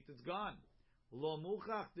you eat, it's gone. Lo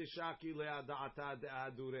muchach deshaki le'ada'ata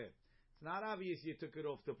de'adure. It's not obvious you took it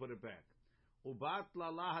off to put it back. Ubat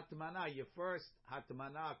lala hatmana, your first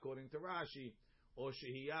hatmana according to Rashi, or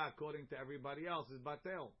shehiyah according to everybody else is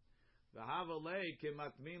batel. V'havalei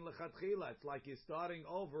kematmin lechatchila. It's like you're starting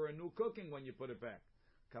over a new cooking when you put it back.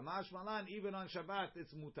 Kamash malan, even on Shabbat,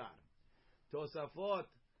 it's mutar. Tosafot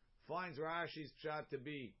finds Rashi's pshat to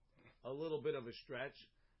be a little bit of a stretch,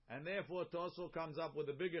 and therefore Toso comes up with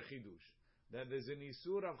a bigger chidush, that there's an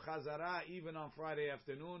isur of chazara even on Friday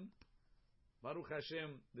afternoon. Baruch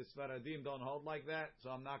Hashem, the Sfaradim don't hold like that,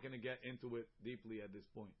 so I'm not going to get into it deeply at this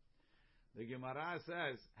point. The Gemara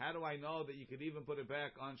says, how do I know that you could even put it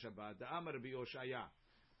back on Shabbat? The Amar bi Oshaya,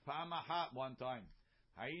 Pa'amahat one time.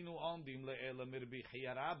 Hayinu omdim le'ela mirbi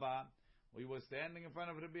chiyaraba. We were standing in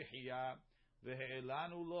front of Rabbi Hiya.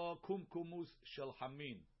 Ve'elanu lo kumkumus shel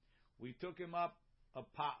hamin. We took him up a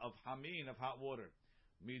pot of hamin, of hot water.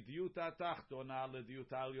 Midyuta tachtona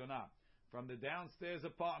ledyuta alyona. From the downstairs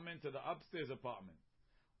apartment to the upstairs apartment.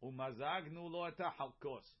 Umazagnu lo et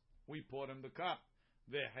halkos. We poured him the cup.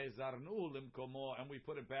 Ve'hezarnu limkomo. And we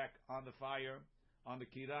put it back on the fire, on the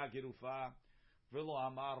kira girufa. V'lo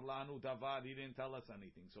amar lanu davad. He didn't tell us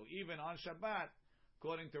anything. So even on Shabbat,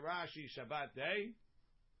 according to Rashi, Shabbat day,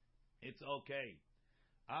 it's okay.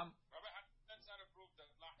 Rabbi, that's not a proof that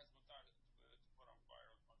lah is mutar to put on fire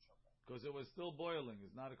on Shabbat. Because it was still boiling.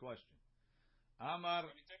 It's not a question. Amar.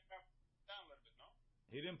 When you take it down a little bit, no?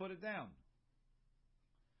 He didn't put it down.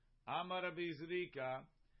 Amar Rabbi Zrika,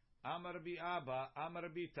 Amar Rabbi Abba, Amar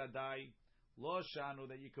Rabbi Tadai, Lo Shanu,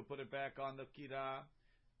 that you could put it back on the kira.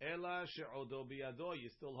 Ela she'odo biyado, you're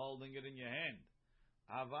still holding it in your hand.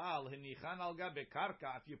 Aval hinichan al gabe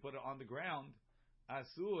karka, if you put it on the ground,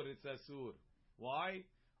 asur, it's asur. Why?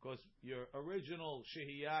 Because your original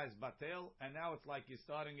shehiyah is batel, and now it's like you're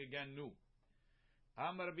starting again new.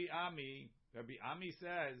 Amar Rabbi Ami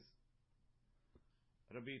says,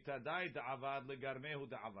 Rabbi Tadai da'avad legarmehu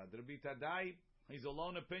da'avad. Rabbi Tadai, his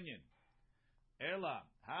alone opinion. Ela,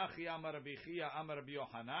 hachi amar Rabbi Chia amar Rabbi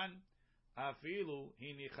Yohanan, afilu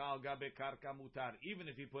hinichal gabe karka mutar. Even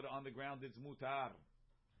if you put it on the ground, it's mutar.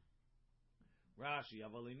 Rashi,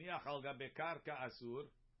 avaliniach al gabe karka asur,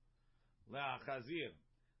 le'achazir.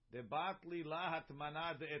 The batli la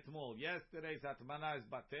hatmana de etmol. Yesterday's hatmana is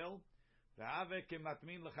batel. Ve'ave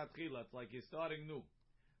kematmin lechatchila. It's like you're starting new.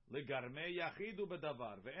 Legarme yachidu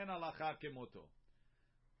bedavar. Ve'en alacha kemoto.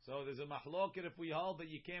 So there's a mahloket if we hold that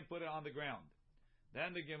you can't put it on the ground.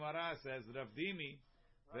 Then the Gemara says, Rav Dimi.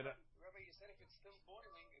 Rabbi, you said if it's still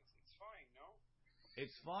boiling, it's fine, no?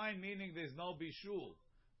 It's fine, meaning there's no bishul.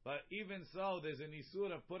 But even so, there's an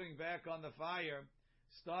isur of putting back on the fire,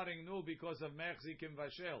 starting new because of mechzik and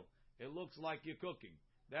vashel. It looks like you're cooking.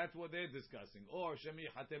 That's what they're discussing. Or shemi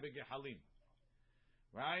hatebe gehalim.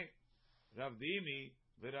 Right? Rav Dimi,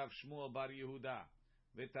 v'Rav Shmuel bar Yehuda,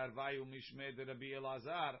 v'Tarvayu mishmei de Rabbi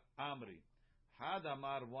Elazar, Amri. Had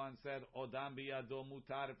Amar one said, Odam biyado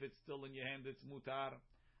mutar, if it's still in your hand, it's mutar.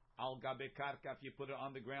 Al gabe karka, if you put it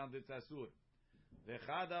on the ground, it's asur.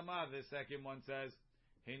 V'chad Amar, the second one says,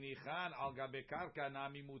 Henichan al gabe karka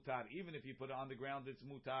nami mutar. Even if you put it on the ground, it's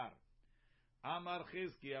mutar. Amar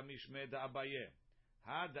Chizkiya mishmei de Abaye.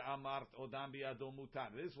 Had Amart Odam biyado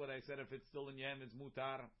mutar. This is what I said, if it's still in your hand, it's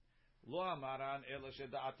mutar. Lo amaran ela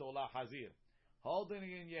sheda'ato la hazir. Holding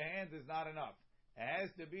it in your hand is not enough. It has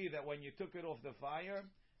to be that when you took it off the fire,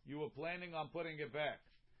 you were planning on putting it back.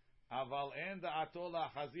 Aval en da'ato la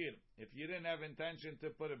hazir. If you didn't have intention to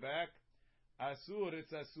put it back, asur,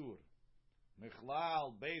 it's asur.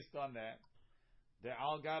 Michlal, based on that, the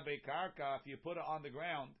al gabe karka, if you put it on the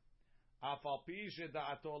ground, afal pi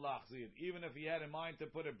sheda'ato la hazir. Even if he had in mind to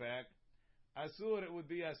put it back, asur, it would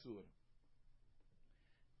be asur.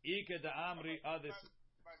 Ike da amri others.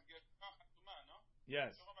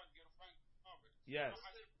 Yes. Yes.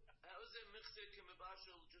 How is it mixed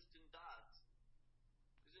kemibashal just in dot?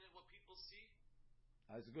 Isn't it what people see?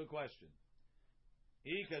 That's a good question.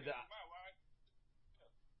 Ike da.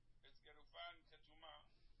 It's gerufan ketuma.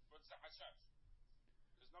 What's the hashash?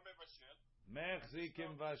 There's no mevashel.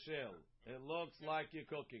 Mechzikim vashel. It looks like you're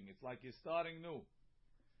cooking. It's like you're starting new.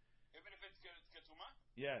 Even if it's ketuma?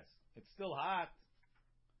 Yes. It's still hot.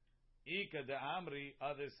 Ika de Amri,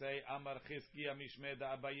 others say Amar Chizkiya Mishmei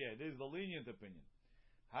da Abaye. This is the lenient opinion.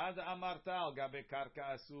 Had Amar Tal Gabe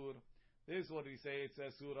Karka Asur. This is what we say, it's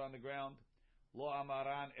Asur on the ground. Lo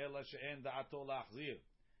Amaran Ela She'en Da'ato Lachzir.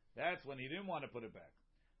 That's when he didn't want to put it back.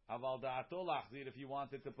 Aval Da'ato Lachzir, if you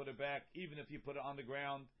wanted to put it back, even if you put it on the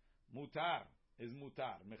ground, Mutar is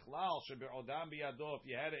Mutar. Michlal Shebe'odam Biyado, if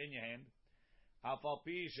you had it in your hand. Afal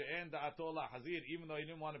Pi She'en Da'ato Lachzir, even though he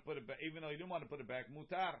didn't want to put it back,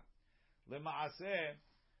 Mutar. Lema'aseh,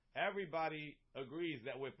 everybody agrees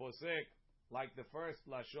that we're posek, like the first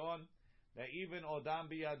lashon, that even odam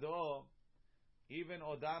biyado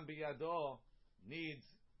needs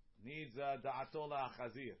da'ato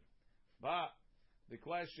la'achazir. But the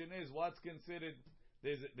question is, what's considered?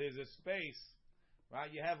 There's a space,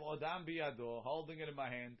 right? You have odam biyado, holding it in my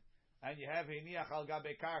hand, and you have hiniach al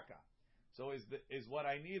gabe karka. So is what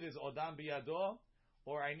I need is odam biyado,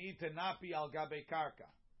 or I need to not be al gabe karka?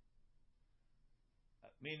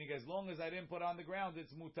 Meaning, as long as I didn't put on the ground,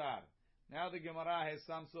 it's mutar. Now the Gemara has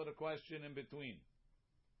some sort of question in between.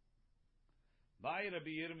 By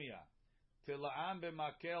Rabbi Yirmiyah, tila'am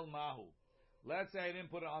b'makel mahu. Let's say I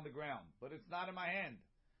didn't put it on the ground, but it's not in my hand.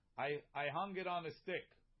 I hung it on a stick.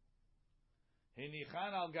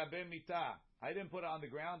 Hinichan al gabe mita. I didn't put it on the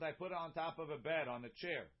ground. I put it on top of a bed, on a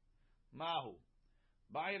chair. Mahu.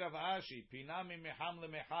 Ba'ir of Ashi. Pinami meham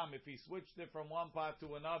lemeham. If he switched it from one part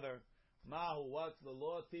to another, mahu. What's the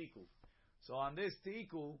law? Tiku. So on this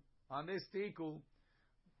tiku,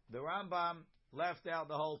 the Rambam left out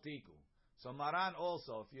the whole tiku. So Maran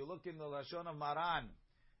also, if you look in the Lashon of Maran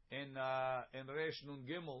in Resh Nun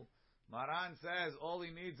Gimel, Maran says all he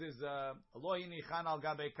needs is lo hinichan al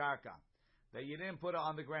gabe karka, that you didn't put it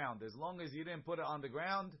on the ground. As long as you didn't put it on the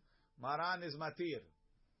ground, Maran is matir.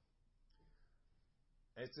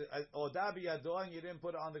 It's oda biyado, and you didn't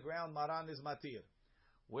put it on the ground, Maran is matir.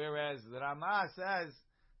 Whereas the Rama says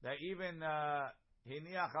that even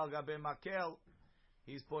hiniach al gabe makel,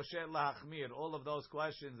 he's poshet lahachmir. All of those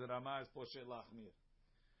questions, the Rama is poshet lahachmir.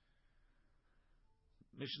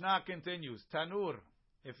 Mishnah continues. Tanur,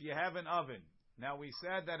 if you have an oven. Now we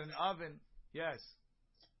said that an oven, yes.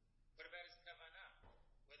 What about his kavanah?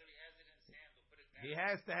 Whether he has it in his hand or put it back? He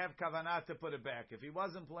has to have kavanah to put it back. If he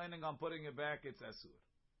wasn't planning on putting it back, it's asur.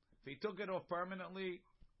 If he took it off permanently,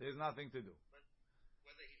 there's nothing to do.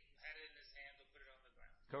 Whether he had it in his hand or put it on the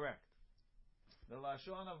ground. Correct. The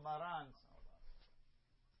Lashon of Maran.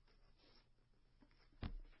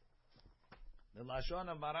 The Lashon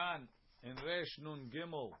of Maran in Resh Nun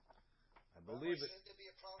Gimel, I believe it. Shouldn't there be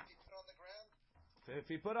a problem if you put it on the ground? If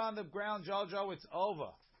he put it on the ground, Jojo, it's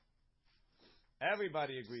over.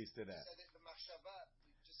 Everybody agrees to that. You said it, the machshava.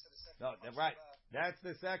 You just said a second. No, machshava. right. That's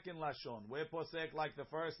the second Lashon. We're posek like the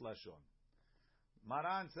first Lashon.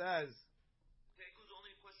 Maran says, Teku's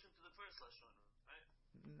only a question to the first Lashon, right?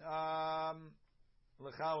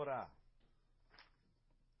 L'chaura.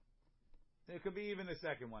 It could be even the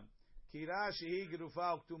second one. Kira shehi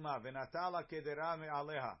gerufa uktuma v'natala kedera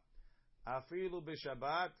me'aleha afilu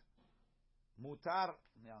b'shabbat mutar.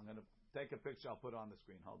 Now I'm going to take a picture. I'll put it on the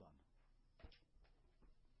screen. Hold on.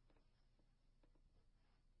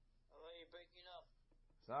 Oh, you're breaking up.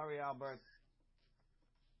 Sorry, Albert.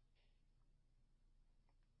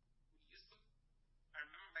 I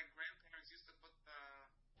remember my grandparents used to put the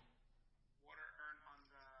water urn on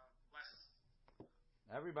the blech.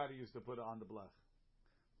 Everybody used to put it on the blech.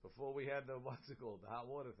 Before we had the, what's it called, the hot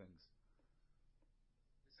water things.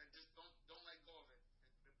 They said just don't let go of it.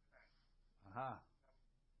 Put it back. Aha.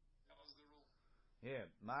 That was the rule. Yeah.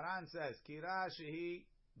 Maran says, Kira shehi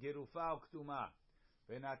gerufa uktuma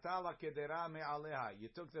v'natala kedera me'aleha. You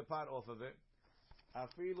took the part off of it.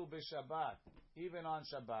 Afilu b'Shabbat. Even on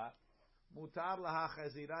Shabbat. Mutar laha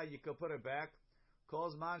chazira. You could put it back.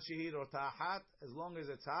 Kol zman shehi rotahat. As long as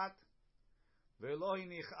it's hot. Ve'lo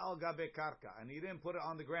hinichal gabe karka. And he didn't put it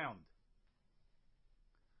on the ground.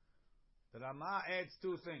 The Rama adds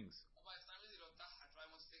two things. But it's not really rotahat, right?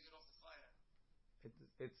 Once you take it off the fire.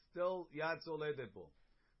 It's still yad soledebo.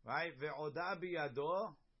 Right? Ve'oda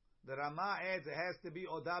biyado. The Rama adds it has to be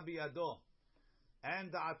oda biyado.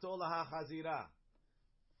 And da'ato laha chazira.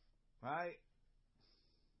 Right?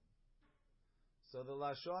 So the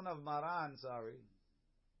Lashon of Maran, sorry.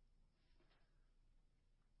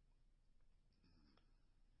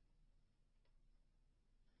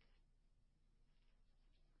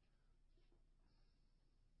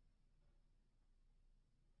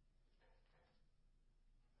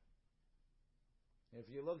 If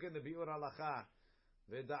you look in the Biur Halacha,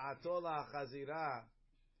 V'da'ato la chazira,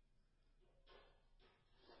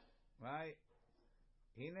 right?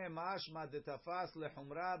 Hine mashma detafas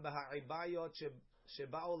lechumra b'ha'ibayot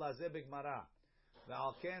sheba'u lazeh b'gmara.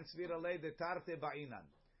 Ve'al ken svira lei detarte ba'inan.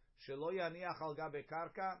 Shelo yaniach al gabe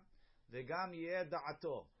karka, ve'gam yeh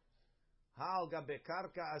da'ato. Ha'al gabe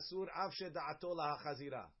karka asur av sheda'ato la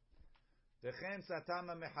chazira. V'chen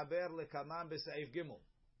satama mechaber lekamam b'sa'if gimel.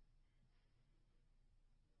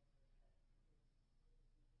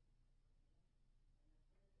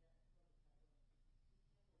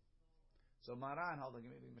 So Maran, hold on, give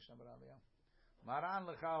me the Mishnah B'Rabbiya. Maran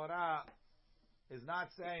l'chaora is not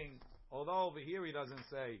saying, although over here he doesn't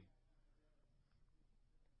say.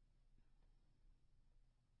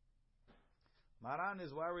 Maran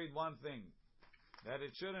is worried one thing, that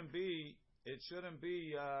it shouldn't be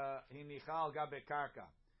hinichal gabe karka.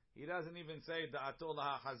 He doesn't even say da'ato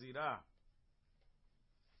laha chazira.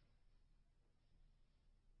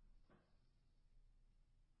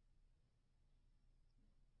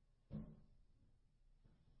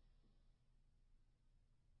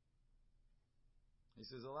 He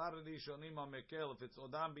says a lot of these shonim are mekel if it's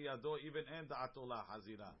odam biyado even en da'ato la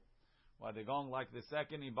hazira. Why they're going like the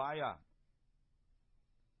second ibaya?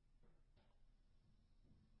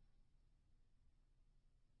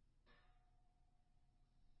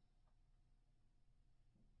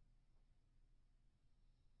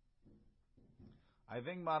 I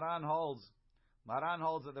think Maran holds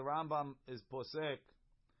that the Rambam is posek.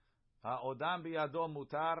 Odam biyado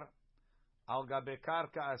mutar, al gabe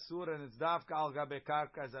karka asur, and it's dafka al gabe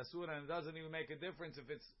karka as asur, and it doesn't even make a difference if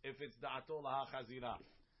it's da'ato laha chazira.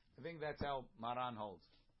 I think that's how Maran holds.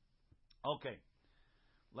 Okay,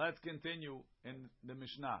 let's continue in the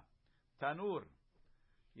Mishnah. Tanur,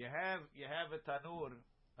 you have a tanur.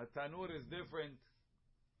 A tanur is different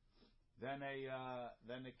than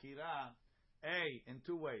a kira. In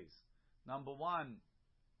two ways. Number one,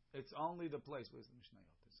 it's only the place. Where's the Mishnah?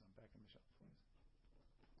 I'm back in the shop.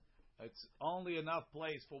 It's only enough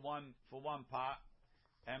place for one pot,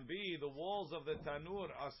 and B, the walls of the tanur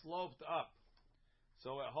are sloped up,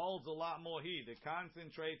 so it holds a lot more heat. It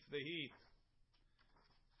concentrates the heat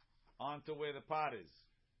onto where the pot is.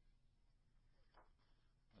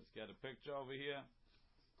 Let's get a picture over here.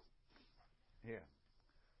 Here,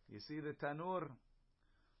 you see the tanur.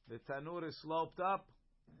 The tanur is sloped up,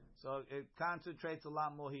 so it concentrates a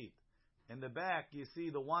lot more heat. In the back, you see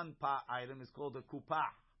the one pot item is called a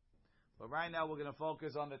kupah. But right now we're going to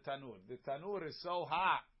focus on the tanur. The tanur is so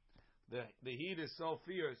hot, the heat is so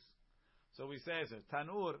fierce. So we say,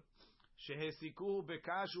 tanur, shehesikuhu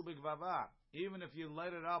bekashu begvava. Even if you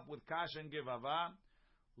light it up with kash and givava,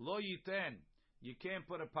 lo yiten, you can't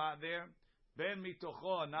put a pot there. Ben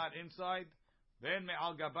mitocho, not inside. Ben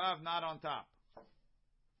me'al gabav, not on top.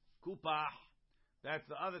 Kupah, that's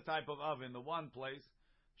the other type of oven, the one place.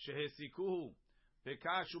 Shehesikuhu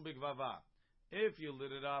bekashu begvava. If you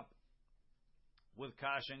lit it up with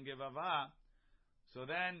kash and givava, so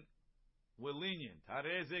then we're lenient.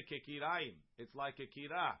 Hareze kekiraim. It's like a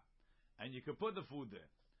kira, and you can put the food there.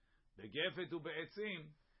 The gefet ube'etzim.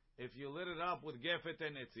 If you lit it up with gefet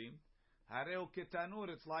and etzim, hareu ketanur.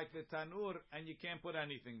 It's like the tanur, and you can't put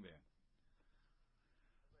anything there.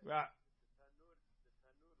 Right.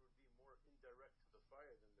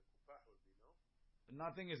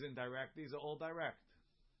 Nothing is indirect. These are all direct.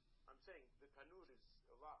 I'm saying the tanur is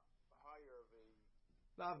a lot higher of a...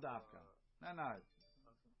 Lav dafka. No.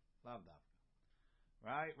 Lav dafka.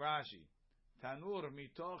 Right? Rashi. Tanur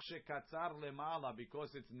mitoch shekatzar lemala,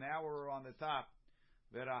 because it's narrower on the top.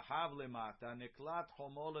 Verahav lemata neklat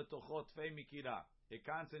homo letochot fei mikira. It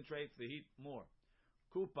concentrates the heat more.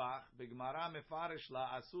 Kupach b'gmara mefarish la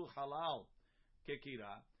asu halal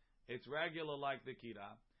kekira. It's regular like the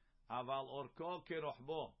kira. Aval orko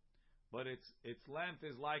kerohbo, but its length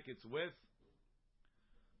is like its width.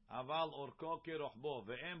 Aval orko kerohbo,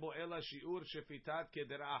 ve'en bo ela shiur shefitat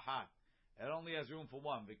kedera achat. It only has room for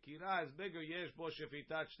one. The kira is bigger. Yesh bo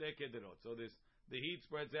shefitat shte kederot. So the heat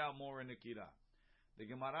spreads out more in the kira. The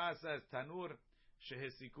Gemara says tanur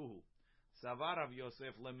shehesikuhu. Savar Rav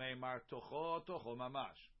Yosef lemeimar tocho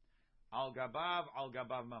mamash. Al gabav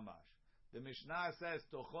mamash. The Mishnah says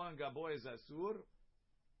tocho and gabo is asur.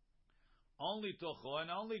 Only tocho and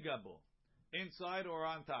only gabo, inside or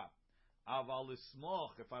on top. Aval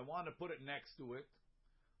ismoch, if I want to put it next to it,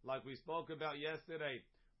 like we spoke about yesterday,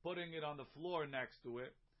 putting it on the floor next to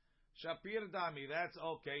it, shapir dami, that's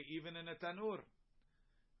okay, even in a tanur.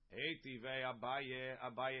 Eitive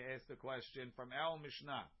Abaye asked the question from our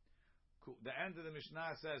Mishnah. The end of the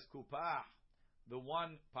Mishnah says kupah, the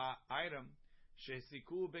one item,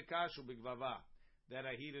 shesiku bekashu bigvava, that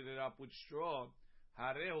I heated it up with straw.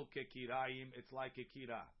 Hareu kekiraim, it's like a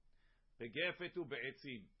kira. Begefetu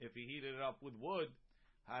be'etzim, if he heated it up with wood,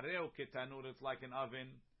 hareu ketanur, it's like an oven.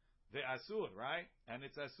 Ve'asur, right? And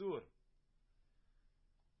it's asur.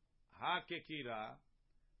 Ha kekira,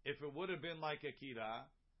 if it would have been like a kira,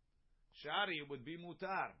 shari, it would be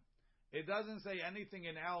mutar. It doesn't say anything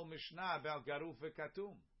in our Mishnah about garuf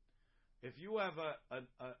ve'katum. If you have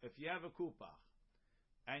a kupach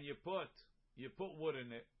and you put wood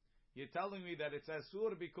in it, you're telling me that it's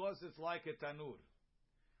asur because it's like a tanur.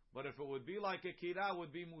 But if it would be like a kira, it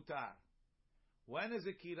would be mutar. When is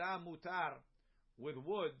a kira mutar with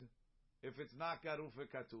wood if it's not garuf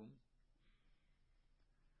katum?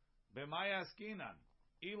 B'may askinan.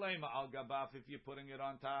 Ilayma al gabaf if you're putting it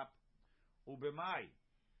on top. Ub'may.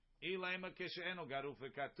 Ilayma keshe'eno garuf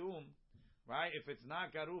katum. Right? If it's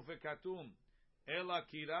not garuf katum. Ela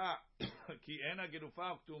kira ki ena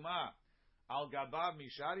gerufa ktuma. Al gabav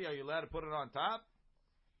mishari, are you allowed to put it on top?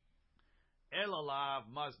 Elalav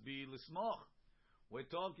must be lismoch. We're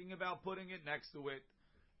talking about putting it next to it.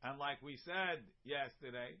 And like we said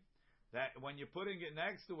yesterday, that when you're putting it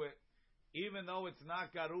next to it, even though it's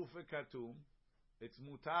not garuf katum, it's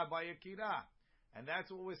mutar by a kira. And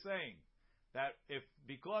that's what we're saying. That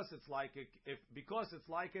because it's like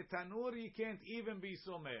a tanur, you can't even be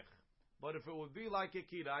somech. But if it would be like a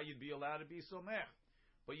kira, you'd be allowed to be somech.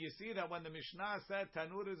 But you see that when the Mishnah said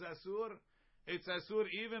tanur is asur, It's asur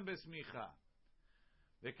even besmicha.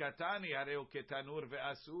 The katani hareu ketanur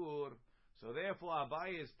ve'asur. So therefore,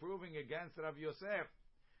 Abaye is proving against Rav Yosef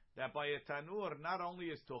that by a tanur, not only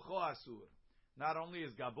is tocho asur, not only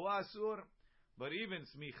is gabo asur, but even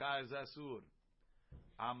smicha is asur.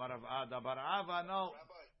 Amar Rav Ada bar Ava, no.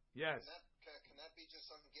 Rabbi, Yes. can that be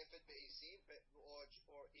just on Gifet Be'esim,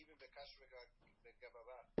 or even Bekash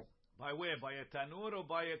V'Gavava? By where? By a tanur or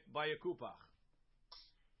by a kupach?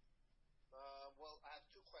 Well, I have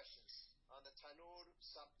two questions. On the Tanur,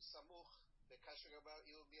 Samuch, Bekash V'Gavava,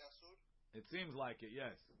 it will be Asur? It seems like it,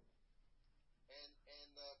 yes. And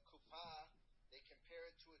Kupa, they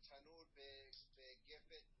compare it to a Tanur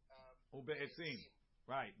Be'Gifet Ube'etzim.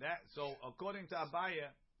 Right. That. So according to Abaye,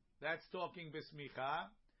 that's talking besmicha,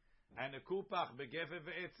 and a kupach begefe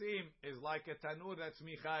ve'etzim is like a tanur that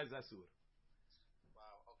smicha is asur.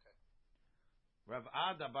 Wow. Okay. Rav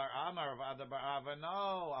Ada bar Amar, Rav Ada bar Ava,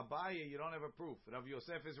 no, Abaye, you don't have a proof. Rav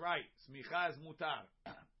Yosef is right. Smicha is mutar.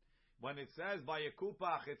 When it says by a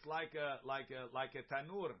kupach, it's like a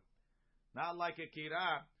tanur, not like a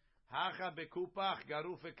kira. Hacha bekupach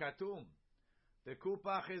garuf katum. The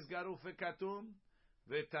kupach is garuf katum.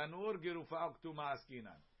 The tanur gerufa uktuma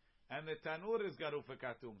askinan, and the tanur is garufa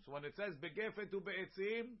katum. So when it says begefetu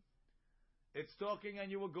be'etzim, it's talking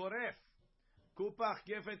and you will goref. Kupach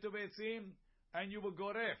gefetu be'etzim, and you will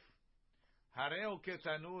goref. Hareo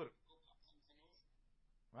ketanur,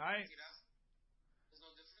 right? There's no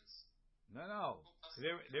difference? No.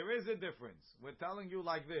 There is a difference. We're telling you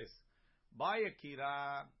like this: by a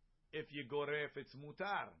kira, if you goref, it's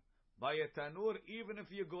mutar. By a tanur, even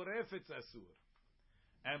if you goref, it's asur.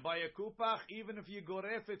 And by a kupach, even if you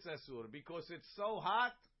goref, it's asur, because it's so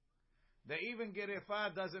hot that even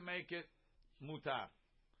gerefa doesn't make it mutar.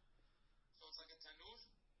 So it's like a tanur?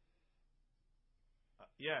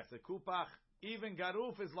 Yes, a kupach, even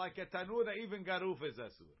garuf is like a tanur, that even garuf is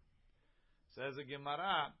asur. Says the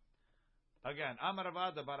Gemara, again, Amar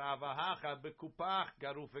Avada bar Avahacha bekupach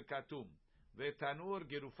garuf katum, vetanur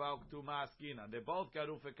gerufa uktuma askina. They're both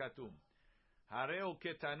garuf katum. Hareu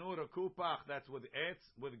ketanur a kupach, that's with etz,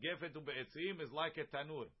 with gefet ube'etzim, is like a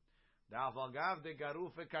tanur. The avalgav de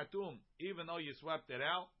garuf katum, even though you swept it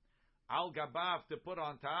out, al gabav to put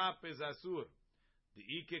on top is asur. The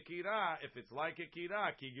ike kira, if it's like a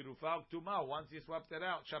kira, ki gerufa uktuma, once you swept it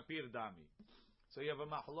out, shapir dami. So you have a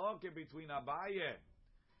mahloke between Abaye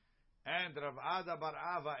and Rav Ada bar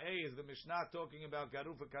Ava. Is the Mishnah talking about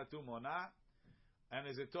garuf katum or not? And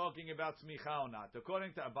is it talking about smicha or not?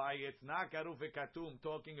 According to Abaye, it's not garuf katum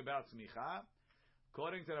talking about smicha.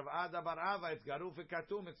 According to Rav Ada bar Ava, it's garuf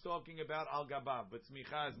katum, it's talking about al gabav, but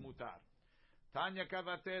smicha is mutar. Tanya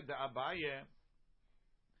kavate de Abaye,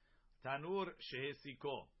 tanur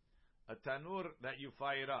shehesiko, a tanur that you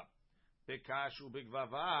fire up, bekash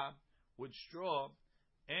ubigvava, with straw,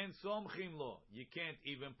 and somchim lo, you can't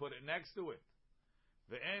even put it next to it.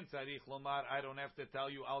 Ve'en tzarich lomar, I don't have to tell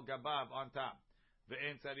you al gabav on top.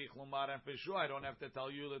 Ve'en tzarich lomar, and for sure I don't have to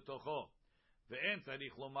tell you letocho. Ve'en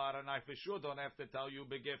tzarich lomar, and I for sure don't have to tell you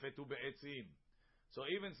begefetu be'etzim. So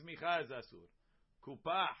even smicha is asur.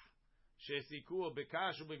 Kupach, shesiku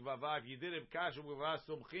bekashu begvava, if you did it bekashu begvava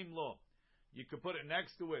somchim lo, you could put it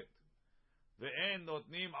next to it. Ve'en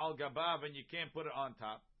notnim al gabav, and you can't put it on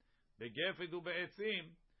top. Begefetu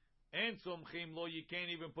be'etzim, and somchim lo, you can't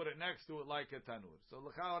even put it next to it like a tanur. So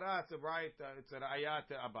l'chaora, it's a right, it's a ayat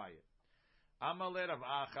Abaye. Amale Rav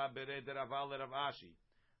Acha bered Rav Ale Rav Ashi.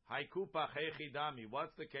 Hai kupach hechi dami.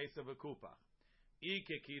 What's the case of a kupach?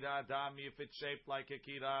 Ike kira dami, if it's shaped like a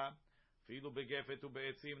kira. Filu begefetu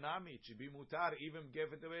be'etzim nami. It should be mutar, even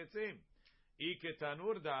begefetu be'etzim. Ike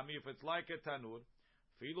tanur dami, if it's like a tanur.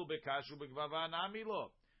 Filu bekashu begvava nami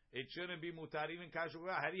lo. It shouldn't be mutar, even kashu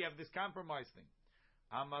begvava. How do you have this compromise thing?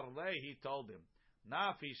 Amar le, he told him,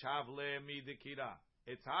 nafish havle mi de kira.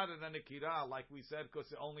 It's harder than a kira, like we said,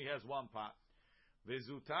 because it only has one pot.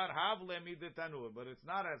 Vezutar havle mi de tanur, but it's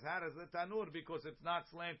not as hard as the tanur because it's not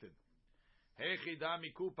slanted.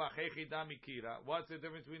 Hechidami kupach, hechidami kira. What's the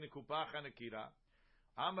difference between a kupach and a kira?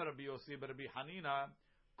 Amar Rabbi Yossi Rabbi Hanina,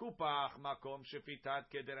 kupach makom shefitat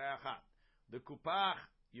kedereachat. The kupach,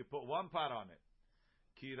 you put one pot on it.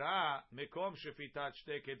 Kira mekom shefitat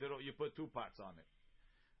shte kedero, you put two pots on it.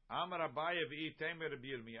 Amar Abaye v'i temer Rabbi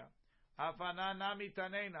Yirmiyah. Afana nami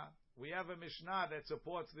tanena. We have a Mishnah that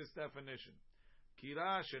supports this definition.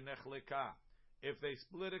 Kira shenechleka. If they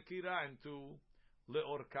split a kira into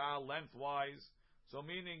leorka, lengthwise, so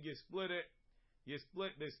meaning you split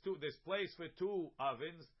this place for two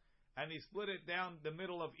ovens, and he split it down the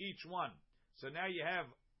middle of each one. So now you have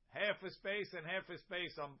half a space and half a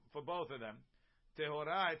space for both of them.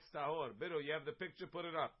 Tehora, it's tahor. Bidu, you have the picture, put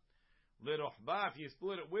it up. Lirochba, if you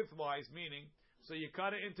split it widthwise, meaning, so you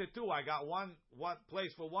cut it into two. I got one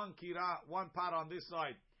place for one kira, one pot on this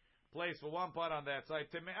side, place for one pot on that side,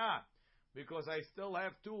 teme'ah, because I still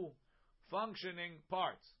have two functioning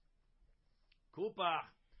parts. Kupach,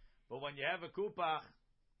 but when you have a kupach,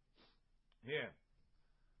 here,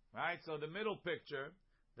 right, so the middle picture,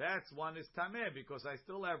 that's one is tameh, because I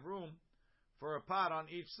still have room for a pot on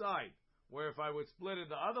each side, where if I would split it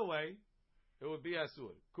the other way, it would be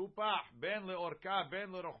asur. Kupach, ben leorka, ben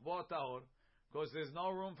lerochbo tahor, because there's no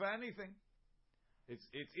room for anything. It's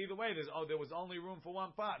either way. There was only room for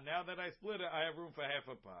one pot. Now that I split it, I have room for half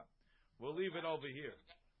a pot. We'll leave it over here.